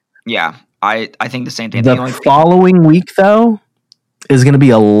that. Yeah, I think the same thing. The following week, though, is going to be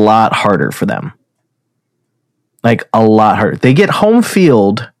a lot harder for them. Like, a lot harder. They get home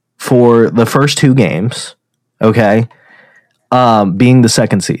field for the first 2 games, okay, being the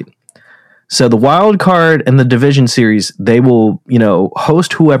second seed. So the wild card and the division series, they will,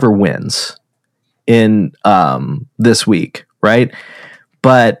 host whoever wins in this week, right?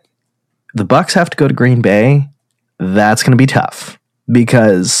 But the Bucks have to go to Green Bay. That's going to be tough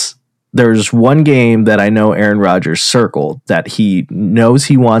because there's one game that I know Aaron Rodgers circled that he knows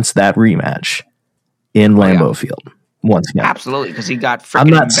he wants that rematch in Lambeau Field once again. Absolutely, because he got I'm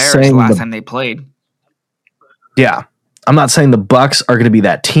freaking not embarrassed saying the last the- time they played. Yeah. I'm not saying the Bucks are going to be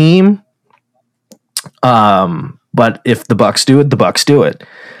that team. But if the Bucks do it, the Bucks do it.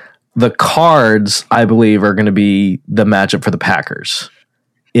 The Cards, I believe, are going to be the matchup for the Packers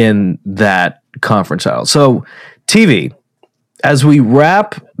in that conference title. So, TV, as we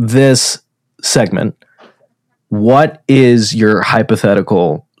wrap this segment, what is your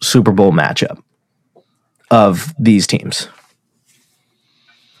hypothetical Super Bowl matchup of these teams?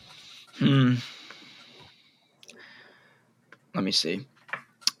 Let me see.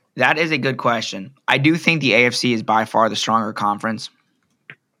 That is a good question. I do think the AFC is by far the stronger conference.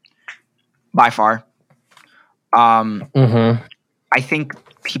 By far. I think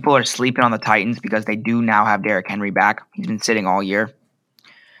people are sleeping on the Titans because they do now have Derrick Henry back. He's been sitting all year.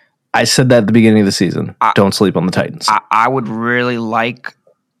 I said that at the beginning of the season. Don't sleep on the Titans. I would really like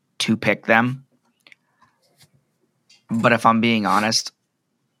to pick them. But if I'm being honest,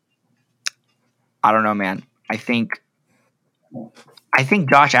 I don't know, man. I think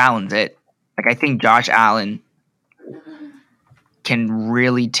Josh Allen's it. Like, I think Josh Allen can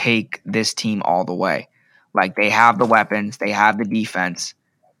really take this team all the way. Like, they have the weapons, they have the defense,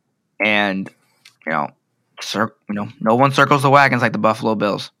 and no one circles the wagons like the Buffalo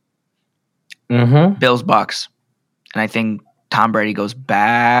Bills. Bills Bucks, and I think Tom Brady goes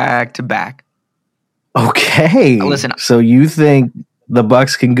back to back. Okay, Listen, so you think the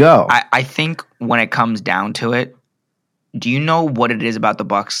Bucks can go? I think when it comes down to it, do you know what it is about the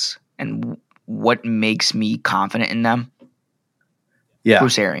Bucks and what makes me confident in them? Yeah,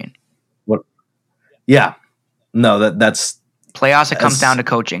 Bruce Arians. What? Yeah, no, that's playoffs. It comes down to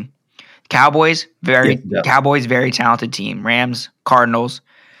coaching. Cowboys, very talented team. Rams, Cardinals,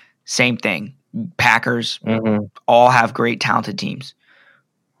 same thing. Packers, all have great talented teams.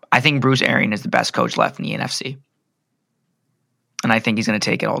 I think Bruce Arians is the best coach left in the NFC. And I think he's going to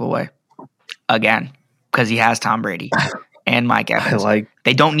take it all the way. Again, because he has Tom Brady and Mike Evans.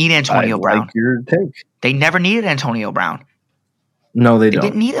 They don't need Antonio Brown. Like your take. They never needed Antonio Brown. No, they They don't.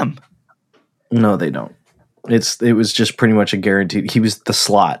 didn't need him. No, they don't. It was just pretty much a guaranteed. He was the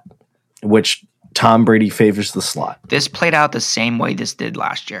slot, which Tom Brady favors the slot. This played out the same way this did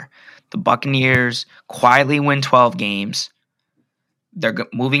last year. The Buccaneers quietly win 12 games. They're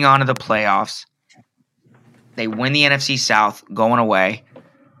moving on to the playoffs. They win the NFC South going away.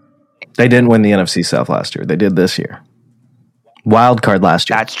 They didn't win the NFC South last year. They did this year. Wild card last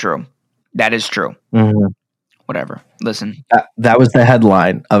year. That's true. That is true. Whatever. Listen. That was the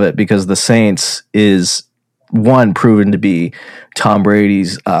headline of it because the Saints is, one, proven to be Tom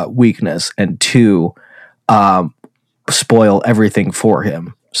Brady's weakness, and two, spoil everything for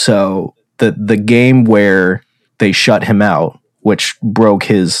him. So the game where they shut him out, which broke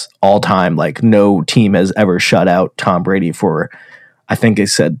his all-time, like, no team has ever shut out Tom Brady for, I think they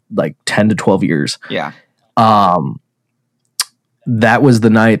said, like 10 to 12 years. Yeah. That was the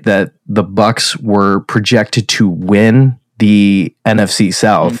night that the Bucks were projected to win the NFC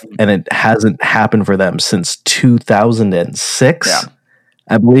South, and it hasn't happened for them since 2006. Yeah.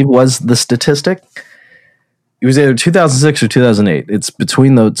 I believe was the statistic. It was either 2006 or 2008. It's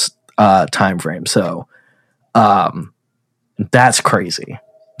between those time frames. So that's crazy.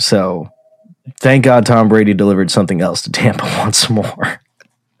 So thank God Tom Brady delivered something else to Tampa once more.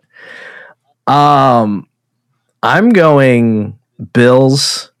 I'm going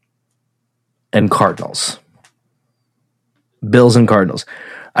Bills and Cardinals. Bills and Cardinals.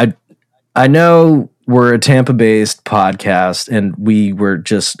 I know we're a Tampa-based podcast, and we were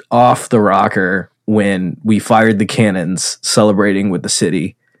just off the rocker when we fired the cannons celebrating with the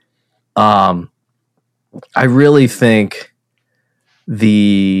city. I really think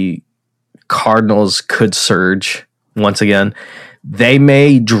the Cardinals could surge once again. They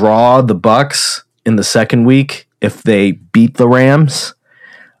may draw the Bucks in the second week if they beat the Rams.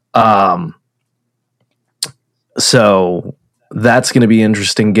 So that's going to be an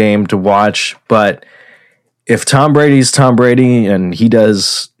interesting game to watch. But if Tom Brady's Tom Brady and he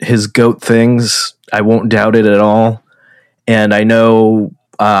does his GOAT things, I won't doubt it at all. And I know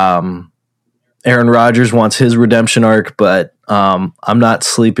Aaron Rodgers wants his redemption arc, but I'm not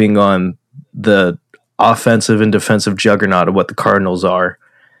sleeping on the offensive and defensive juggernaut of what the Cardinals are.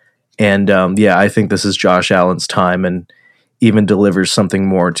 And I think this is Josh Allen's time, and even delivers something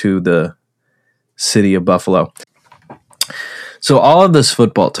more to the city of Buffalo. So all of this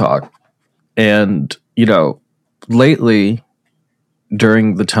football talk, and lately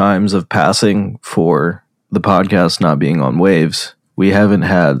during the times of passing for the podcast not being on waves, we haven't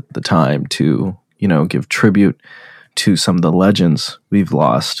had the time to give tribute to some of the legends we've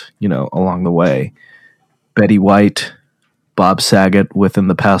lost along the way. Betty White, Bob Saget within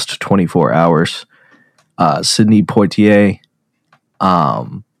the past 24 hours, Sidney Poitier.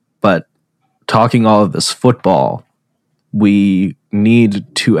 But talking all of this football, we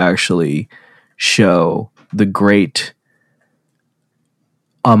need to actually show the great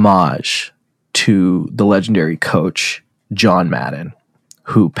homage to the legendary coach John Madden,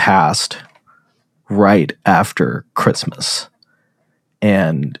 who passed right after Christmas.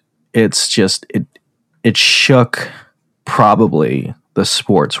 And it's just it shook probably the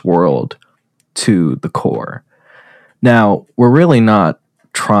sports world to the core. Now, we're really not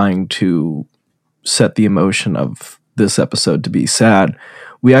trying to set the emotion of this episode to be sad.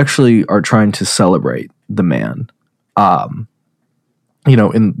 We actually are trying to celebrate the man,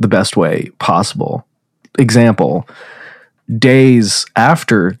 in the best way possible. Example, days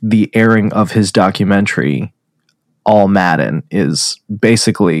after the airing of his documentary, All Madden is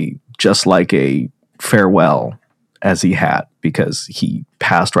basically just like a farewell as he had, because he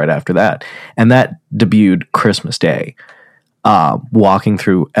passed right after that. And that debuted Christmas Day, walking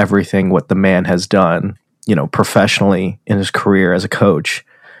through everything what the man has done, professionally in his career as a coach,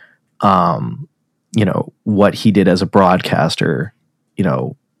 what he did as a broadcaster,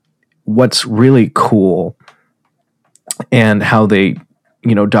 what's really cool, and how they,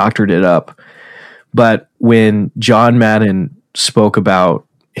 doctored it up. But when John Madden spoke about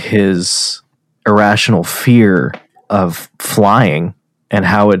his irrational fear of flying and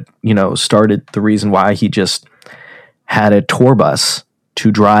how it, started the reason why he just had a tour bus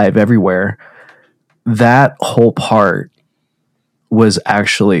to drive everywhere, that whole part was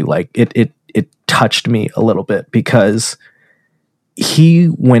actually like, it touched me a little bit, because he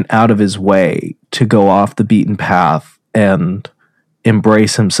went out of his way to go off the beaten path and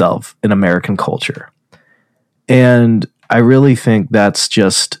embrace himself in American culture. And I really think that's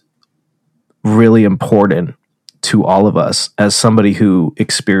just really important to all of us, as somebody who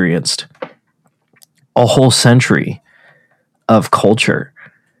experienced a whole century of culture,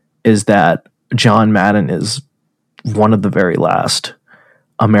 is that John Madden is one of the very last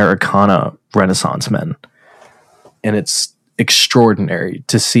Americana Renaissance men. And it's extraordinary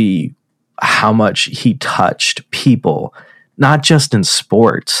to see how much he touched people, not just in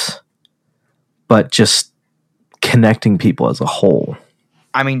sports, but just connecting people as a whole.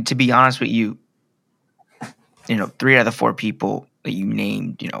 I mean, to be honest with you, 3 out of the 4 people that you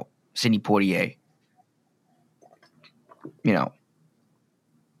named, Sidney Poitier,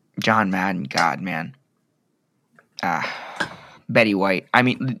 John Madden, God, man. Betty White. I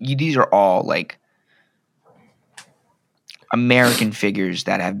mean, these are all like American figures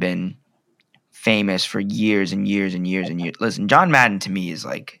that have been famous for years and years and years and years. Listen, John Madden to me is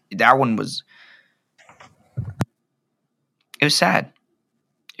like, that one was, it was sad.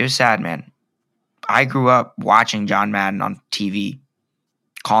 It was sad, man. I grew up watching John Madden on TV,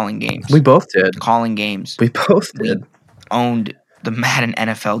 calling games. We both did. Calling games. We both did. We owned the Madden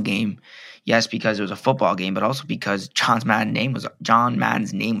NFL game. Yes, because it was a football game, but also because John Madden's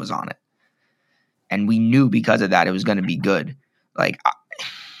name was on it. And we knew because of that it was going to be good. Like,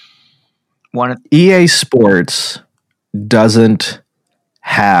 EA Sports doesn't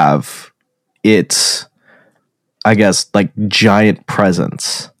have its, I guess, like, giant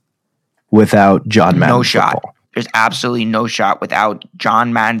presence without John Madden. No shot. There's absolutely no shot without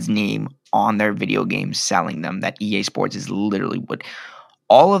John Madden's name on their video games selling them. That EA Sports is literally what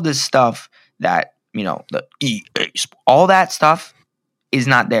all of this stuff that, the EA, all that stuff is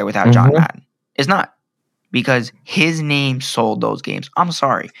not there without John Madden. It's not, because his name sold those games. I'm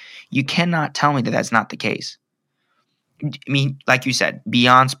sorry. You cannot tell me that that's not the case. I mean, like you said,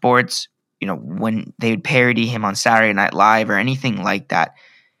 beyond sports, when they would parody him on Saturday Night Live or anything like that,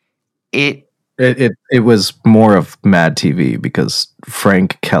 it was more of Mad TV, because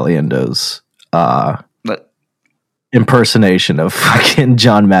Frank Caliendo's impersonation of fucking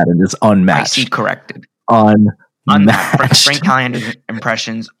John Madden is unmatched. I see corrected. Unmatched. Frank Caliendo's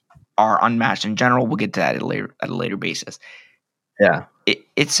impressions are unmatched in general. We'll get to that at a later basis. Yeah.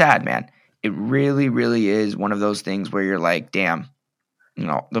 It's sad, man. it really, really is one of those things where you're like, damn,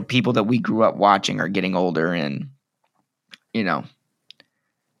 the people that we grew up watching are getting older, and I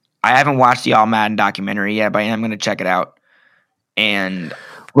haven't watched the All Madden documentary yet, but I am going to check it out. And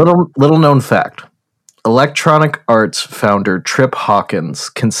little known fact. Electronic Arts founder Trip Hawkins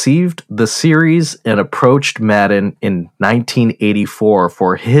conceived the series and approached Madden in 1984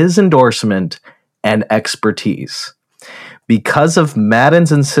 for his endorsement and expertise. Because of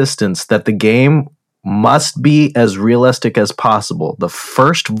Madden's insistence that the game must be as realistic as possible, the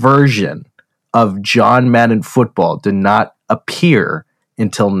first version of John Madden Football did not appear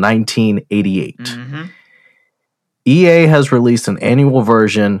until 1988. Mm-hmm. EA has released an annual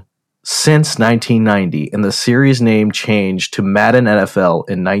version since 1990, and the series name changed to Madden NFL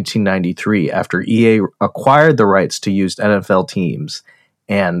in 1993 after EA acquired the rights to use NFL teams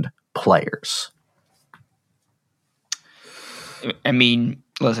and players. I mean,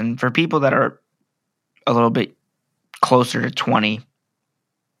 listen, for people that are a little bit closer to 20,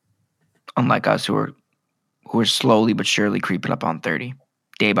 unlike us who are slowly but surely creeping up on 30,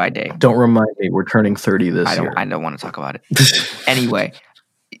 day by day. Don't remind me, we're turning 30 this year. I don't want to talk about it. Anyway,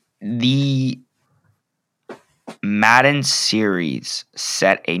 the Madden series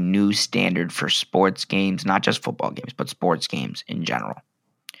set a new standard for sports games, not just football games, but sports games in general.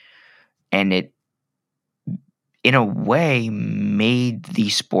 And it, in a way, made the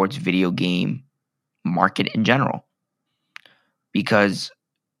sports video game market in general. Because,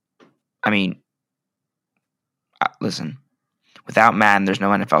 I mean, listen, without Madden, there's no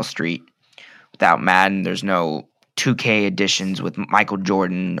NFL Street. Without Madden, there's no 2K editions with Michael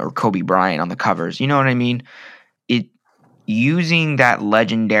Jordan or Kobe Bryant on the covers. You know what I mean? Using that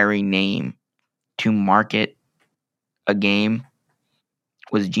legendary name to market a game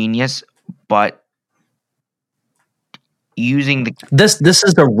was genius, but using this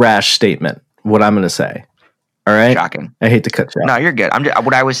is a rash statement, what I'm going to say. All right? Shocking. I hate to cut you off. No, you're good.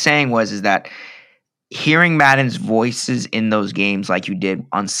 What I was saying is that hearing Madden's voices in those games like you did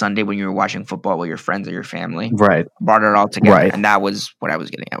on Sunday when you were watching football with your friends or your family, right, brought it all together. Right. And that was what I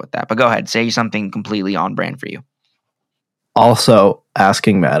was getting at with that. But go ahead, say something completely on brand for you. Also,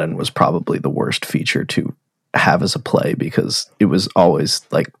 asking Madden was probably the worst feature to have as a play because it was always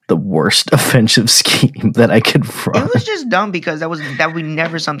like the worst offensive scheme that I could run. It was just dumb because that would be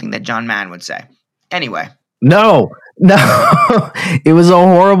never something that John Madden would say. Anyway. No, it was a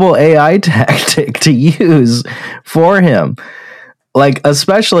horrible AI tactic to use for him. Like,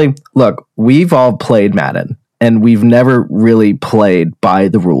 especially, look, we've all played Madden and we've never really played by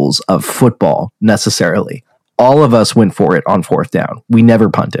the rules of football necessarily. All of us went for it on fourth down. We never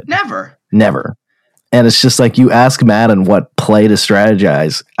punted. Never. And it's just like you ask Madden what play to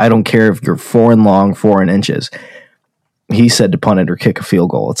strategize. I don't care if you're 4 and long, 4 and inches. He said to punt it or kick a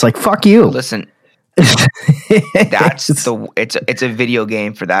field goal. It's like, fuck you. Listen, it's a video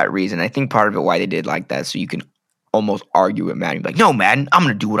game for that reason. I think part of it why they did like that, so you can almost argue with Madden. Like, no, Madden, I'm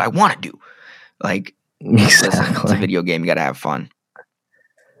going to do what I want to do. Like, exactly. Listen, it's a video game. You got to have fun.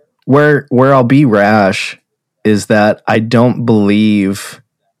 Where I'll be rash is that I don't believe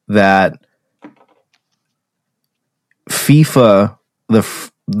that FIFA,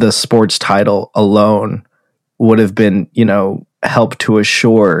 the sports title alone, would have been, help to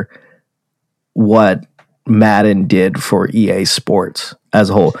assure what Madden did for EA Sports as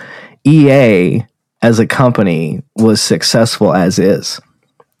a whole. EA as a company was successful as is,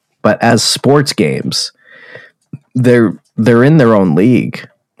 but as sports games, they're in their own league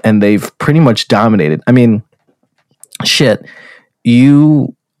and they've pretty much dominated. I mean, shit,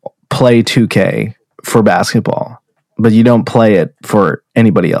 you play 2K for basketball, but you don't play it for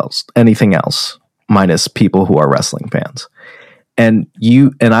anything else, minus people who are wrestling fans. And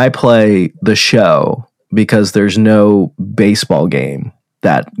I play the show because there's no baseball game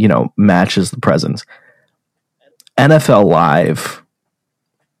that, matches the presence. NFL Live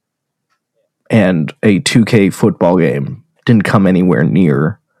and a 2K football game didn't come anywhere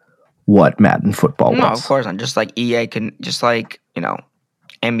near what Madden football was. No, of course not. Just like EA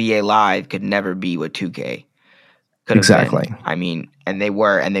NBA Live could never be what 2K could have exactly been. I mean, and they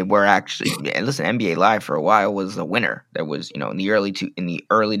were actually. And listen, NBA Live for a while was the winner. There was, in the early to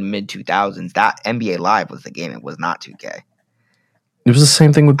mid 2000s, that NBA Live was the game. It was not 2K. It was the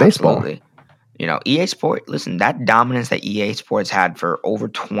same thing with baseball. Absolutely. EA Sports. Listen, that dominance that EA Sports had for over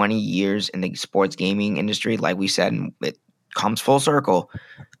 20 years in the sports gaming industry, like we said, and it comes full circle.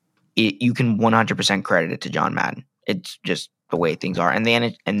 You can 100% credit it to John Madden. It's just the way things are, and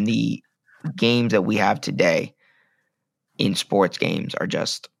the games that we have today in sports games are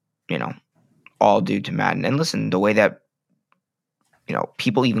just, all due to Madden. And listen, the way that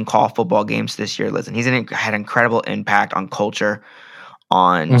people even call football games this year. Listen, he's had incredible impact on culture,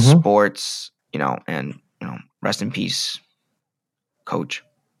 on sports, and rest in peace, coach.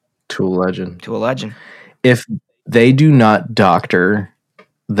 To a legend. To a legend. If they do not doctor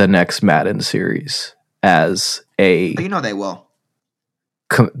the next Madden series as a... they will.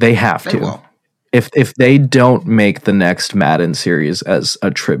 They have to. Will. If they don't make the next Madden series as a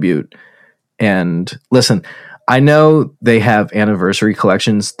tribute, and listen, I know they have anniversary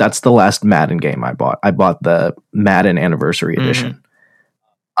collections. That's the last Madden game I bought. I bought the Madden Anniversary Edition.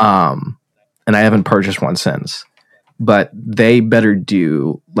 And I haven't purchased one since. But they better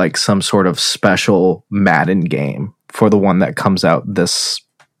do like some sort of special Madden game for the one that comes out this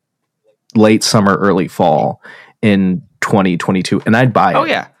late summer, early fall in 2022. And I'd buy it. Oh,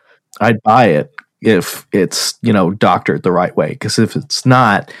 yeah. I'd buy it if it's, doctored the right way. Because if it's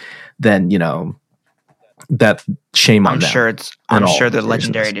not, then, that shame on them. I'm sure the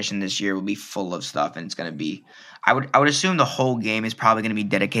Legendary Edition this year will be full of stuff, and it's going to be. I would assume the whole game is probably going to be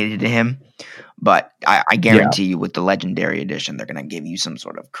dedicated to him, but I guarantee you, with the Legendary Edition, they're going to give you some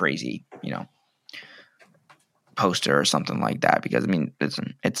sort of crazy, poster or something like that. Because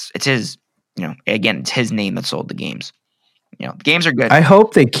it's his. Again, it's his name that sold the games. The games are good. I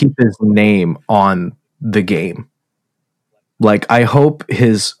hope they keep his name on the game. Like, I hope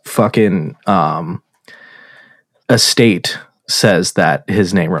his fucking estate says that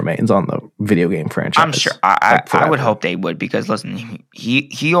his name remains on the video game franchise. I'm sure. I would hope they would, because listen,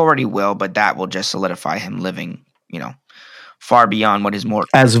 he already will, but that will just solidify him living, far beyond what is more.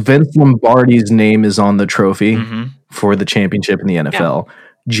 As Vince Lombardi's name is on the trophy for the championship in the NFL,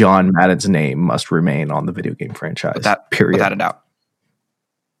 John Madden's name must remain on the video game franchise. Period. Without a doubt.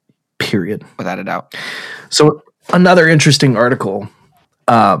 Period. Without a doubt. So another interesting article,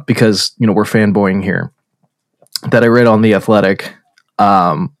 because we're fanboying here, that I read on The Athletic,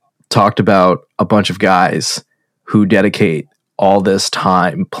 talked about a bunch of guys who dedicate all this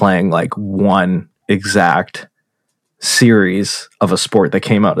time playing like one exact series of a sport that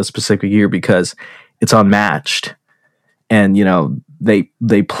came out a specific year because it's unmatched. And,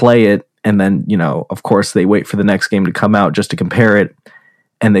 they play it, and then, of course they wait for the next game to come out just to compare it.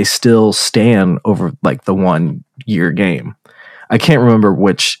 And they still stand over like the 1 year game. I can't remember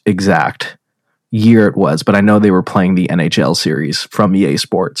which exact year it was, but I know they were playing the NHL series from EA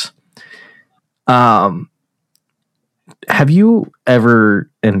Sports. Have you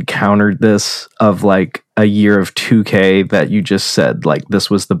ever encountered this of like a year of 2K that you just said like this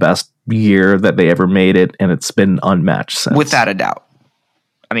was the best year that they ever made it, and it's been unmatched since? Without a doubt.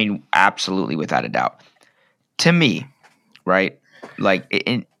 I mean, absolutely without a doubt. To me, right? Like,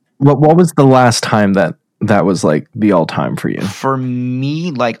 what was the last time that was like the all time for you? For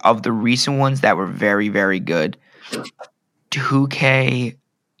me, like of the recent ones that were very, very good, 2K18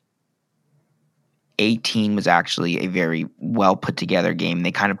 was actually a very well put together game.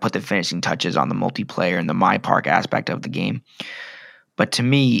 They kind of put the finishing touches on the multiplayer and the My Park aspect of the game. But to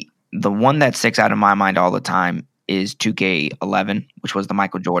me, the one that sticks out in my mind all the time is 2K11, which was the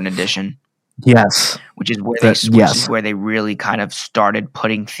Michael Jordan edition. Yes. Which is where they really kind of started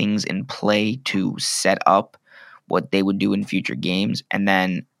putting things in play to set up what they would do in future games. And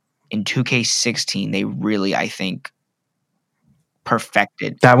then in 2K16, they really, I think,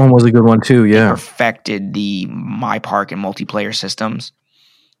 perfected. That one was a good one too, yeah. Perfected the My Park and multiplayer systems.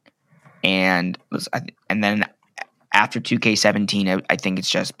 And then after 2K17, I think it's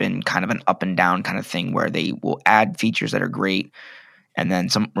just been kind of an up and down kind of thing where they will add features that are great and then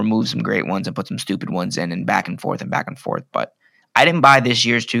remove some great ones and put some stupid ones in, and back and forth. But I didn't buy this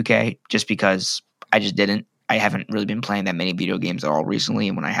year's 2K just because I just didn't. I haven't really been playing that many video games at all recently,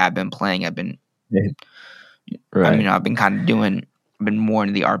 and when I have been playing, I've been right. I've been kind of been more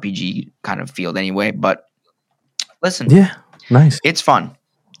into the RPG kind of field anyway. But listen, yeah, nice. It's fun.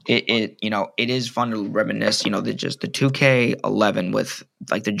 It is fun to reminisce. The 2K11 with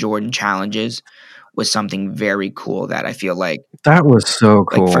like the Jordan challenges was something very cool that I feel like that was so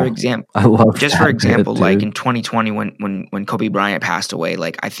cool. Like, for example, I love just for example, like in 2020 when Kobe Bryant passed away,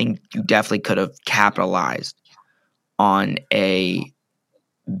 like I think you definitely could have capitalized on a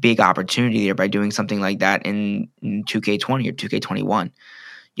big opportunity there by doing something like that in 2K20 or 2K21.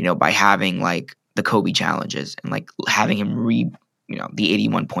 By having like the Kobe challenges and like having him the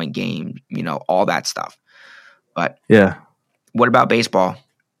 81 point game, all that stuff. But yeah, what about baseball?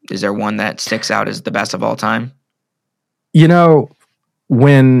 Is there one that sticks out as the best of all time?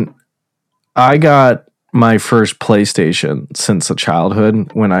 When I got my first PlayStation since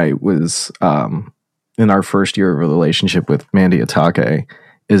childhood, when I was in our first year of a relationship with Mandy Atake,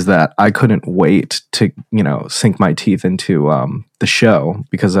 is that I couldn't wait to, sink my teeth into the show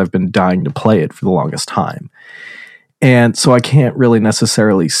because I've been dying to play it for the longest time. And so I can't really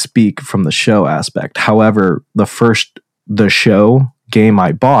necessarily speak from the show aspect. However, the show game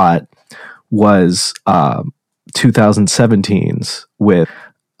I bought was 2017's with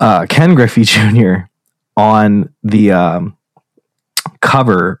Ken Griffey Jr. on the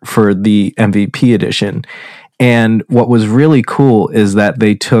cover for the MVP edition. And what was really cool is that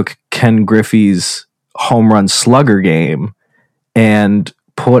they took Ken Griffey's home run slugger game and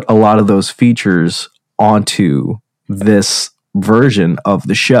put a lot of those features onto this version of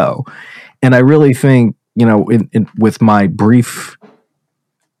the show. And I really think, with my brief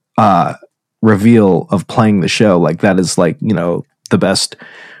reveal of playing the show, like that is like, the best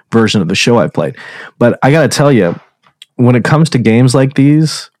version of the show I've played. But I got to tell you, when it comes to games like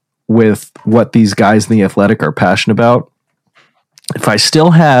these, with what these guys in The Athletic are passionate about, if I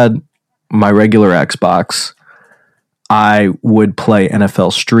still had my regular Xbox, I would play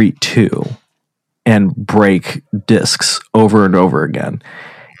NFL Street 2 and break discs over and over again.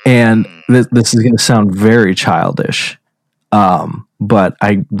 And this is going to sound very childish, but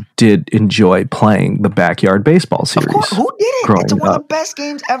I did enjoy playing the Backyard Baseball series. Of course, who didn't? It's one of the best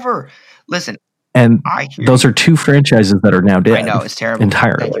games ever. Listen, and those are two franchises that are now dead. I know, it's terrible.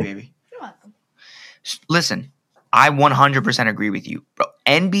 Entirely. Thank you, baby. Listen, I 100% agree with you. Bro,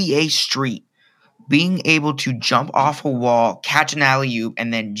 NBA Street, being able to jump off a wall, catch an alley-oop,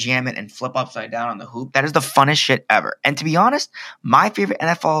 and then jam it and flip upside down on the hoop, that is the funnest shit ever. And to be honest, my favorite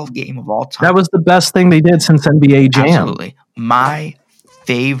NFL game of all time. That was the best thing they did since NBA Jam. Absolutely. My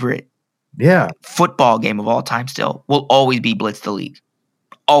favorite football game of all time still will always be Blitz the League.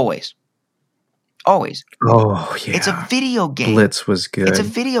 Always. Always. Oh, yeah. It's a video game. Blitz was good. It's a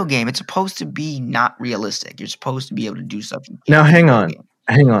video game. It's supposed to be not realistic. You're supposed to be able to do stuff. Now, hang on.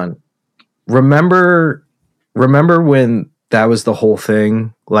 Remember when that was the whole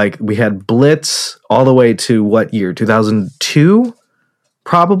thing? Like, we had Blitz all the way to what year? 2002?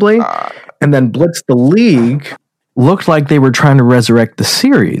 Probably? And then Blitz the League looked like they were trying to resurrect the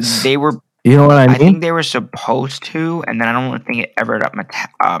series. They were... You know what I mean? I think they were supposed to, and then I don't think it ever ended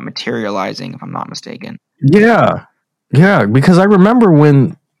up materializing, if I'm not mistaken. Yeah, because I remember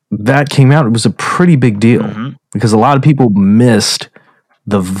when that came out, it was a pretty big deal because a lot of people missed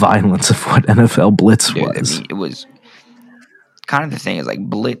the violence of what NFL Blitz was. I mean, it was kind of the thing is like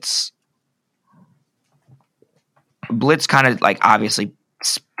Blitz kind of like obviously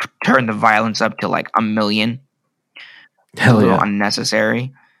turned the violence up to like 1 million. Hell yeah. A little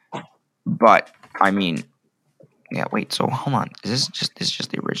unnecessary. But I mean, yeah. Wait. So hold on. Is this just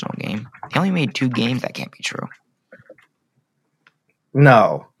the original game? They only made 2 games. That can't be true.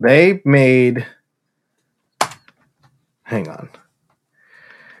 No, they made. Hang on.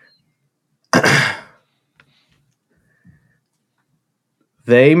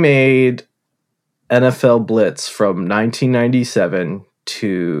 They made NFL Blitz from 1997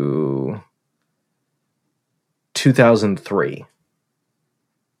 to 2003.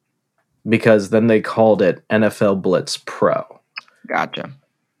 Because then they called it NFL Blitz Pro. Gotcha.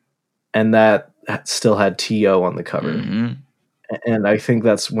 And that still had T.O. on the cover. Mm-hmm. And I think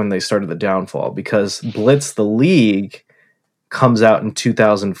that's when they started the downfall. Because Blitz the League comes out in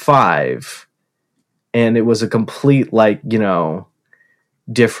 2005. And it was a complete,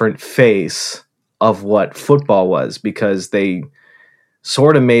 different face of what football was. Because they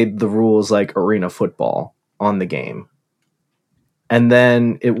sort of made the rules like arena football on the game. And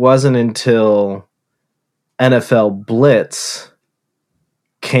then it wasn't until NFL Blitz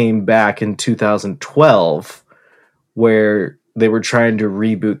came back in 2012 where they were trying to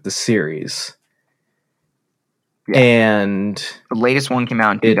reboot the series. Yeah. And the latest one came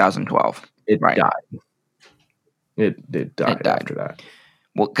out in 2012. It died. It died after that.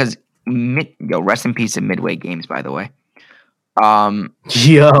 Well, because rest in peace to Midway Games, by the way.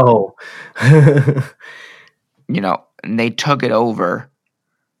 Yo. And they took it over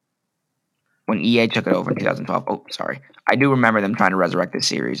when EA took it over in 2012. Oh, sorry. I do remember them trying to resurrect the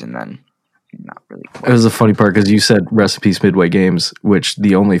series and then not really. It was a funny part because you said rest in peace Midway Games, which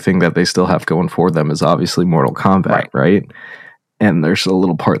the only thing that they still have going for them is obviously Mortal Kombat, right? And there's a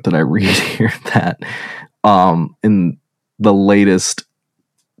little part that I read here that in the latest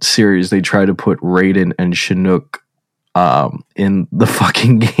series, they try to put Raiden and Chinook in the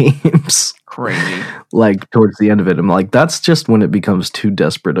fucking games. Crazy. Like towards the end of it, I'm like, that's just when it becomes too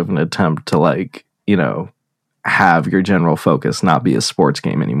desperate of an attempt to have your general focus not be a sports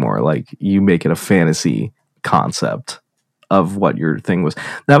game anymore. Like you make it a fantasy concept of what your thing was.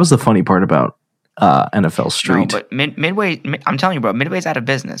 That was the funny part about NFL Street. No, but Midway, I'm telling you, bro, Midway's out of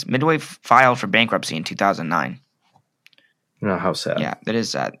business. Midway filed for bankruptcy in 2009. No, how sad. Yeah, that is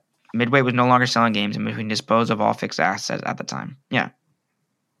sad. Midway was no longer selling games, and Midway disposed of all fixed assets at the time. Yeah.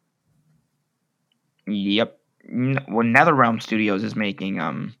 Yep. Well, NetherRealm Studios is making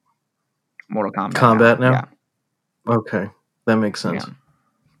Mortal Kombat now? Yeah. Okay, that makes sense. Yeah.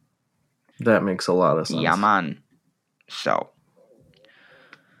 That makes a lot of sense. Yeah, man. So,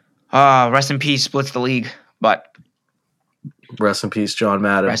 rest in peace, splits the league, but Rest in peace, John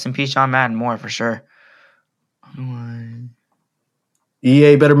Madden. rest in peace, John Madden, more for sure.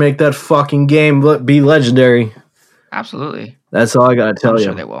 EA better make that fucking game be legendary. Absolutely. That's all I gotta tell I'm you.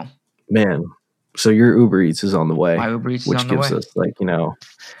 sure they will. Man, so your Uber Eats is on the way. My Uber Eats is which on the gives way. us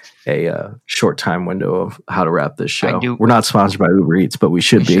a short time window of how to wrap this show. I do- We're not sponsored by Uber Eats, but we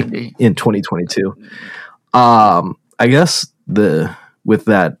should be in 2022. I guess with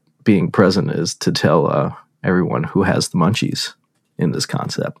that being present is to tell everyone who has the munchies in this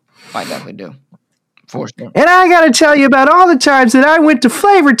concept. I definitely do. For sure. And I gotta tell you about all the times that I went to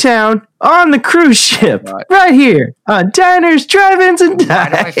Flavortown on the cruise ship, right here on Diners, Drive-Ins, and Why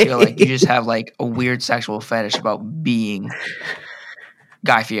do I Dives. feel like you just have like a weird sexual fetish about being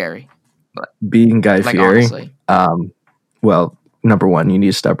Guy Fieri? Being Guy Like, Fieri. honestly. Well, number one, you need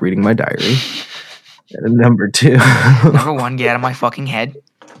to stop reading my diary. And number two, Number one, get out of my fucking head.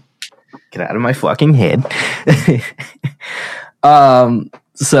 get out of my fucking head.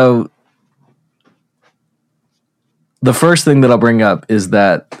 So the first thing that I'll bring up is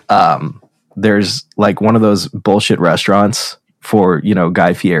that there's like one of those bullshit restaurants for,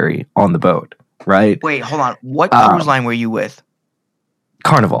 Guy Fieri on the boat, right? Wait, hold on. What cruise line were you with?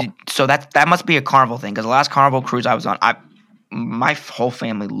 Carnival. So that must be a Carnival thing, because the last Carnival cruise I was on, my whole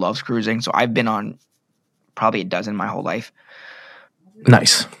family loves cruising, so I've been on probably a dozen my whole life.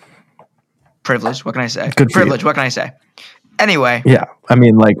 Nice. Privileged. What can I say? Good for you. Privileged. What can I say? Anyway, Yeah. I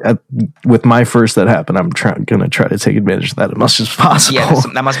mean, like with my first that happened, I'm going to try to take advantage of that as much as possible. yeah,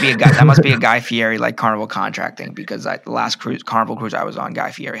 that must be a Guy Fieri like Carnival contract thing, because the last Carnival cruise I was on,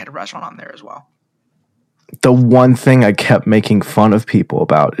 Guy Fieri had a restaurant on there as well. The one thing I kept making fun of people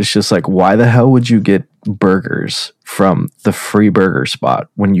about is just like, why the hell would you get burgers from the free burger spot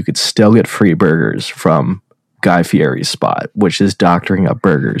when you could still get free burgers from Guy Fieri's spot, which is doctoring up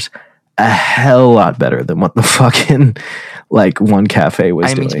burgers a hell lot better than what the fucking like one cafe was I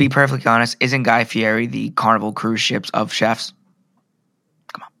mean, doing. to be perfectly honest, isn't Guy Fieri the Carnival cruise ships of chefs?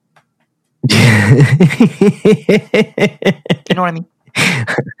 You know what I mean?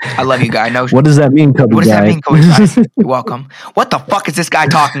 I love you, Guy. No, What does that mean, Kobe? what does that Guy? mean, Coach Guy? You're welcome. What the fuck is this guy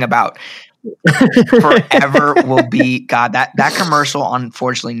talking about? Forever will be God. That commercial,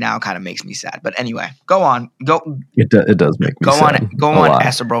 unfortunately, now kind of makes me sad. But anyway, go on. It does make me Go sad. on, a lot.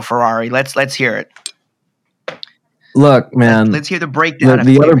 Esabro Ferrari. Let's hear it. Look, man. Let's hear the breakdown.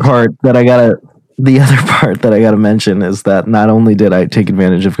 The other part that I gotta mention is that not only did I take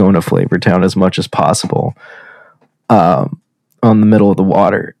advantage of going to Flavortown as much as possible, on the middle of the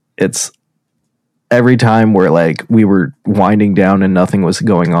water, it's every time where like we were winding down and nothing was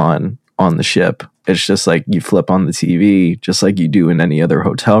going on the ship. It's just like you flip on the TV just like you do in any other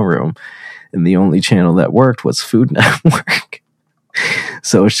hotel room, and the only channel that worked was Food Network.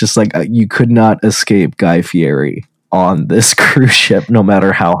 So it's just like you could not escape Guy Fieri on this cruise ship, no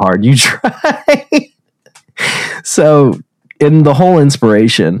matter how hard you try. So, in the whole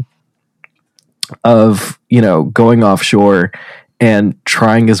inspiration of, going offshore and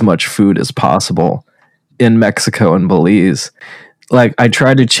trying as much food as possible in Mexico and Belize, like I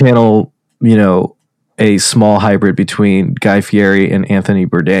tried to channel, a small hybrid between Guy Fieri and Anthony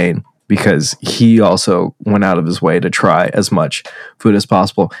Bourdain, because he also went out of his way to try as much food as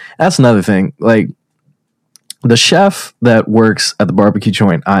possible. That's another thing. Like, the chef that works at the barbecue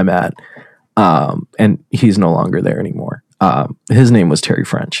joint I'm at, and he's no longer there anymore. His name was Terry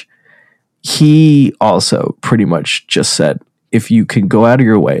French. He also pretty much just said, if you can go out of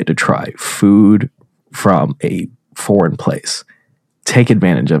your way to try food from a foreign place, take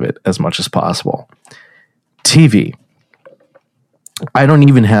advantage of it as much as possible. TV. I don't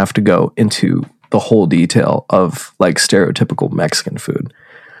even have to go into the whole detail of like stereotypical Mexican food.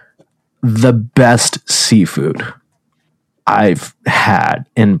 The best seafood I've had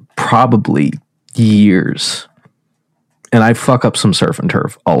in probably years, and I fuck up some surf and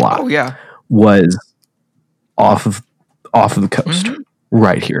turf a lot. Oh yeah, was off of the coast,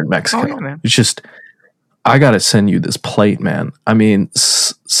 right here in Mexico. Oh, yeah, man. It's just, I gotta send you this plate, man. I mean,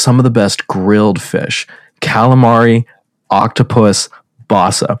 some of the best grilled fish, calamari, octopus,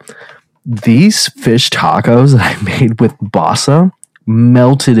 basa. These fish tacos that I made with basa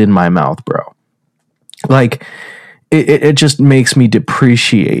melted in my mouth, bro. Like it just makes me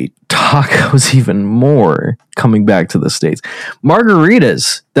depreciate tacos even more coming back to the States.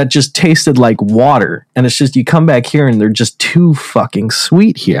 Margaritas that just tasted like water. And it's just, you come back here and they're just too fucking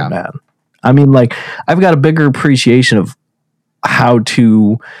sweet here, man. I mean, like, I've got a bigger appreciation of how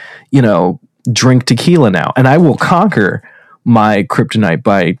to, drink tequila now. And I will conquer my kryptonite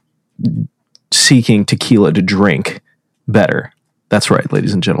by seeking tequila to drink better. That's right,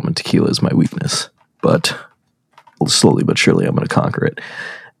 ladies and gentlemen, tequila is my weakness. But slowly but surely I'm going to conquer it.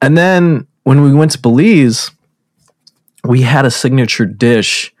 And then when we went to Belize, we had a signature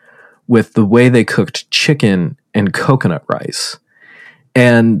dish with the way they cooked chicken and coconut rice.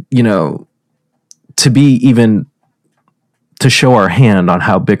 And, to show our hand on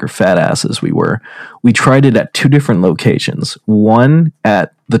how big or fat asses we were, we tried it at two different locations. One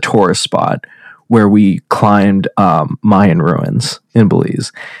at the tourist spot where we climbed Mayan ruins in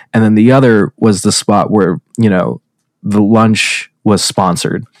Belize. And then the other was the spot where, the lunch was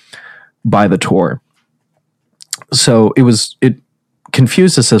sponsored by the tour. So it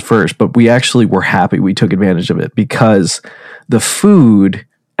confused us at first, but we actually were happy we took advantage of it because the food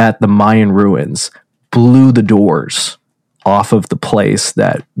at the Mayan ruins blew the doors off of the place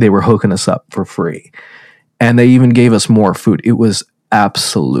that they were hooking us up for free. And they even gave us more food. It was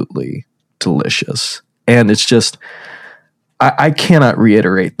absolutely delicious. And it's just, I cannot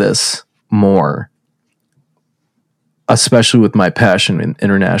reiterate this more, especially with my passion in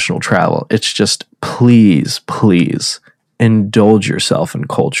international travel. It's just, please indulge yourself in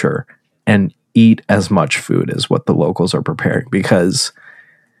culture and eat as much food as what the locals are preparing, because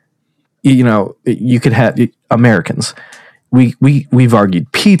you could have Americans. We've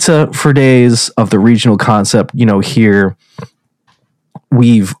argued pizza for days of the regional concept. Here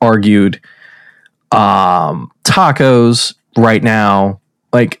we've argued tacos right now,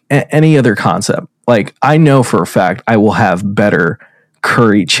 like any other concept. Like, I know for a fact I will have better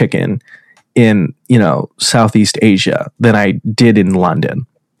curry chicken in, Southeast Asia than I did in London.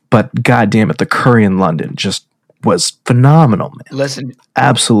 But God damn it, the curry in London just was phenomenal, man. Listen,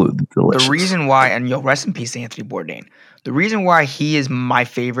 absolutely delicious. The reason why, and rest in peace to Anthony Bourdain. The reason why he is my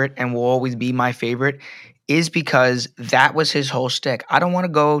favorite and will always be my favorite is because that was his whole shtick. I don't want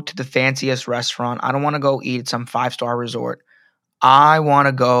to go to the fanciest restaurant. I don't want to go eat at some 5-star resort. I want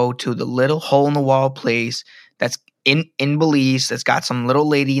to go to the little hole in the wall place that's in Belize, that's got some little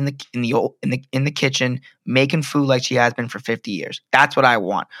lady in the kitchen making food like she has been for 50 years. That's what I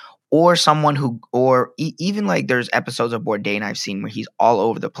want. Or someone even like there's episodes of Bourdain I've seen where he's all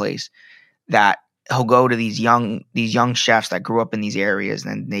over the place, that he'll go to these young chefs that grew up in these areas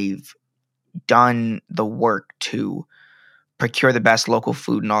and they've done the work to procure the best local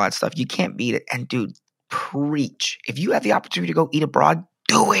food and all that stuff. You can't beat it. And dude, preach. If you have the opportunity to go eat abroad,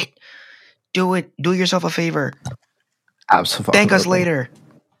 do it. Do it. Do yourself a favor. Absolutely. Thank us later.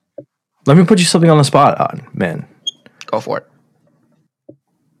 Let me put you something on the spot, man. Go for it.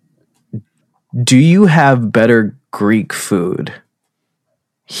 Do you have better Greek food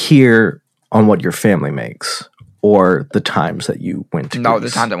here on what your family makes, or the times that you went to Greece? No, the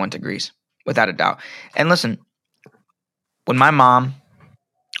times I went to Greece, without a doubt. And listen, when my mom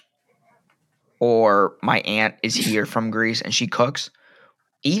or my aunt is here from Greece and she cooks,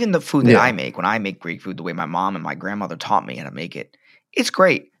 even the food that I make, when I make Greek food the way my mom and my grandmother taught me how to make it, it's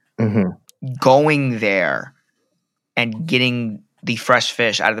great. Mm-hmm. Going there and getting the fresh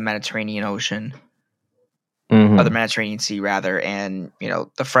fish out of the Mediterranean Ocean, or the Mediterranean Sea rather, and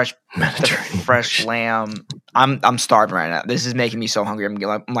the fresh lamb. I'm starving right now. This is making me so hungry.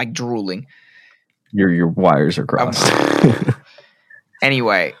 I'm like drooling. Your wires are crossed.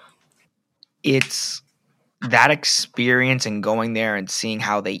 Anyway, it's that experience and going there and seeing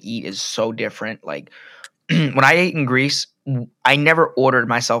how they eat is so different. Like when I ate in Greece, I never ordered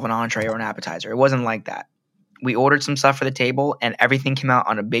myself an entree or an appetizer. It wasn't like that. We ordered some stuff for the table and everything came out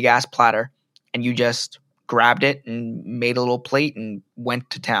on a big ass platter and you just grabbed it and made a little plate and went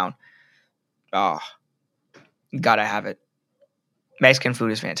to town. Oh, gotta have it. Mexican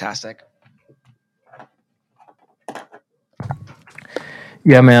food is fantastic.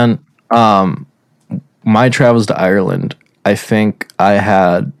 Yeah, man. My travels to Ireland, I think I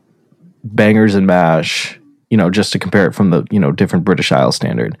had bangers and mash, just to compare it from the, different British Isles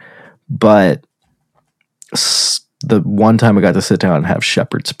standard. But the one time I got to sit down and have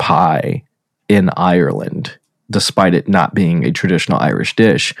shepherd's pie in Ireland, despite it not being a traditional Irish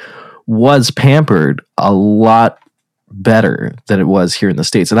dish, was pampered a lot better than it was here in the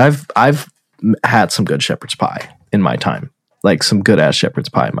States. And I've had some good shepherd's pie in my time, like some good ass shepherd's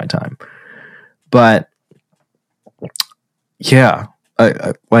pie in my time. But yeah,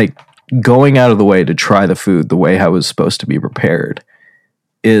 like going out of the way to try the food the way how it was supposed to be prepared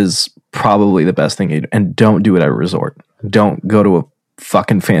is probably the best thing you do. And don't do it at a resort. Don't go to a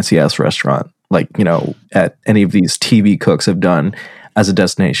fucking fancy ass restaurant like, at any of these TV cooks have done as a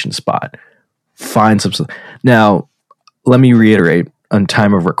destination spot. Find some. Now, let me reiterate, on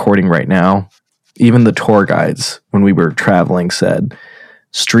time of recording right now, even the tour guides, when we were traveling, said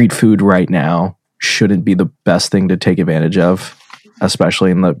street food right now shouldn't be the best thing to take advantage of,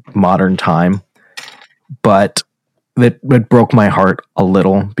 especially in the modern time. But it broke my heart a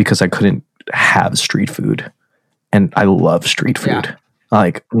little because I couldn't have street food. And I love street food. Yeah.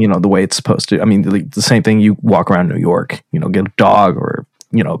 Like, the way it's supposed to. I mean, the same thing, you walk around New York, get a dog or,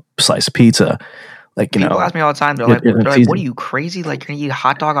 slice of pizza. Like, People ask me all the time, they're like, what are you, crazy? Like, you're going to eat a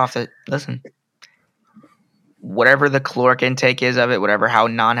hot dog off the... Listen, whatever the caloric intake is of it, how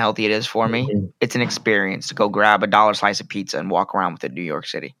non-healthy it is for me, it's an experience to go grab a $1 slice of pizza and walk around with it in New York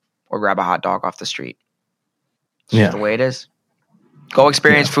City, or grab a hot dog off the street. It's just the way it is. Go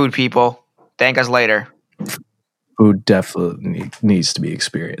experience food, people. Thank us later. Food definitely needs to be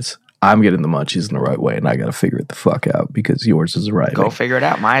experienced. I'm getting the munchies in the right way, and I got to figure it the fuck out because yours is arriving. Go figure it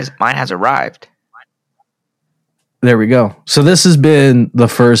out. Mine has arrived. There we go. So this has been the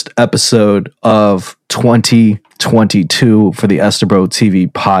first episode of 2022 for the Esterbro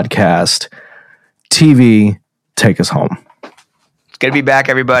TV podcast. TV, take us home. It's good to be back,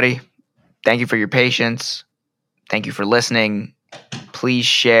 everybody. Thank you for your patience. Thank you for listening. Please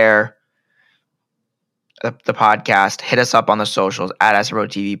share the podcast. Hit us up on the socials at Esterbro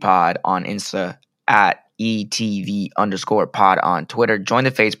TV Pod on Insta, at ETV_pod on Twitter. Join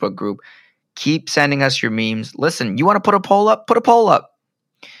the Facebook group. Keep sending us your memes. Listen, you want to put a poll up? Put a poll up.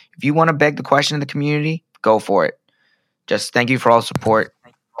 If you want to beg the question in the community, go for it. Just thank you for all the support,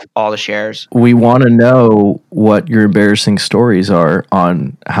 all the shares. We want to know what your embarrassing stories are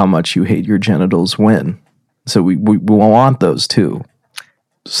on how much you hate your genitals when. So we want those too.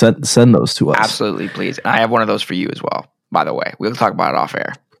 Send those to us. Absolutely, please. And I have one of those for you as well, by the way. We'll talk about it off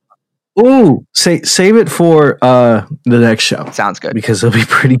air. Ooh, save it for the next show. Sounds good. Because it'll be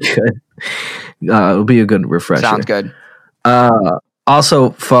pretty good. It'll be a good refresher. Sounds good. Also,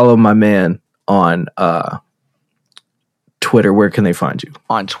 follow my man on Twitter. Where can they find you?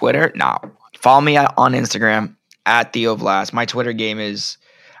 On Twitter? No. Follow me on Instagram at Theo Vlass. My Twitter game is,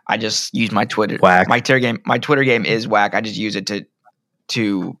 I just use my Twitter. Whack. My Twitter game is whack. I just use it to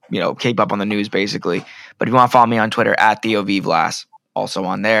keep up on the news, basically. But if you want to follow me on Twitter at Theo V Vlass, also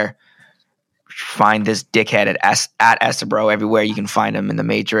on there. Find this dickhead at Esterbro everywhere. You can find him in the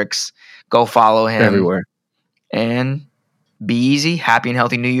Matrix. Go follow him everywhere. And be easy. Happy and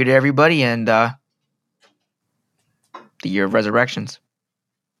healthy New Year to everybody, and the Year of Resurrections.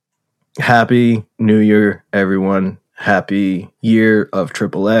 Happy New Year, everyone. Happy Year of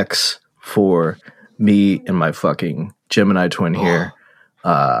Triple X for me and my fucking Gemini twin here. It's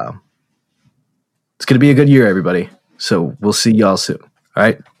going to be a good year, everybody. So we'll see y'all soon. All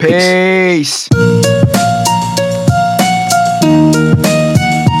right. Peace. Peace.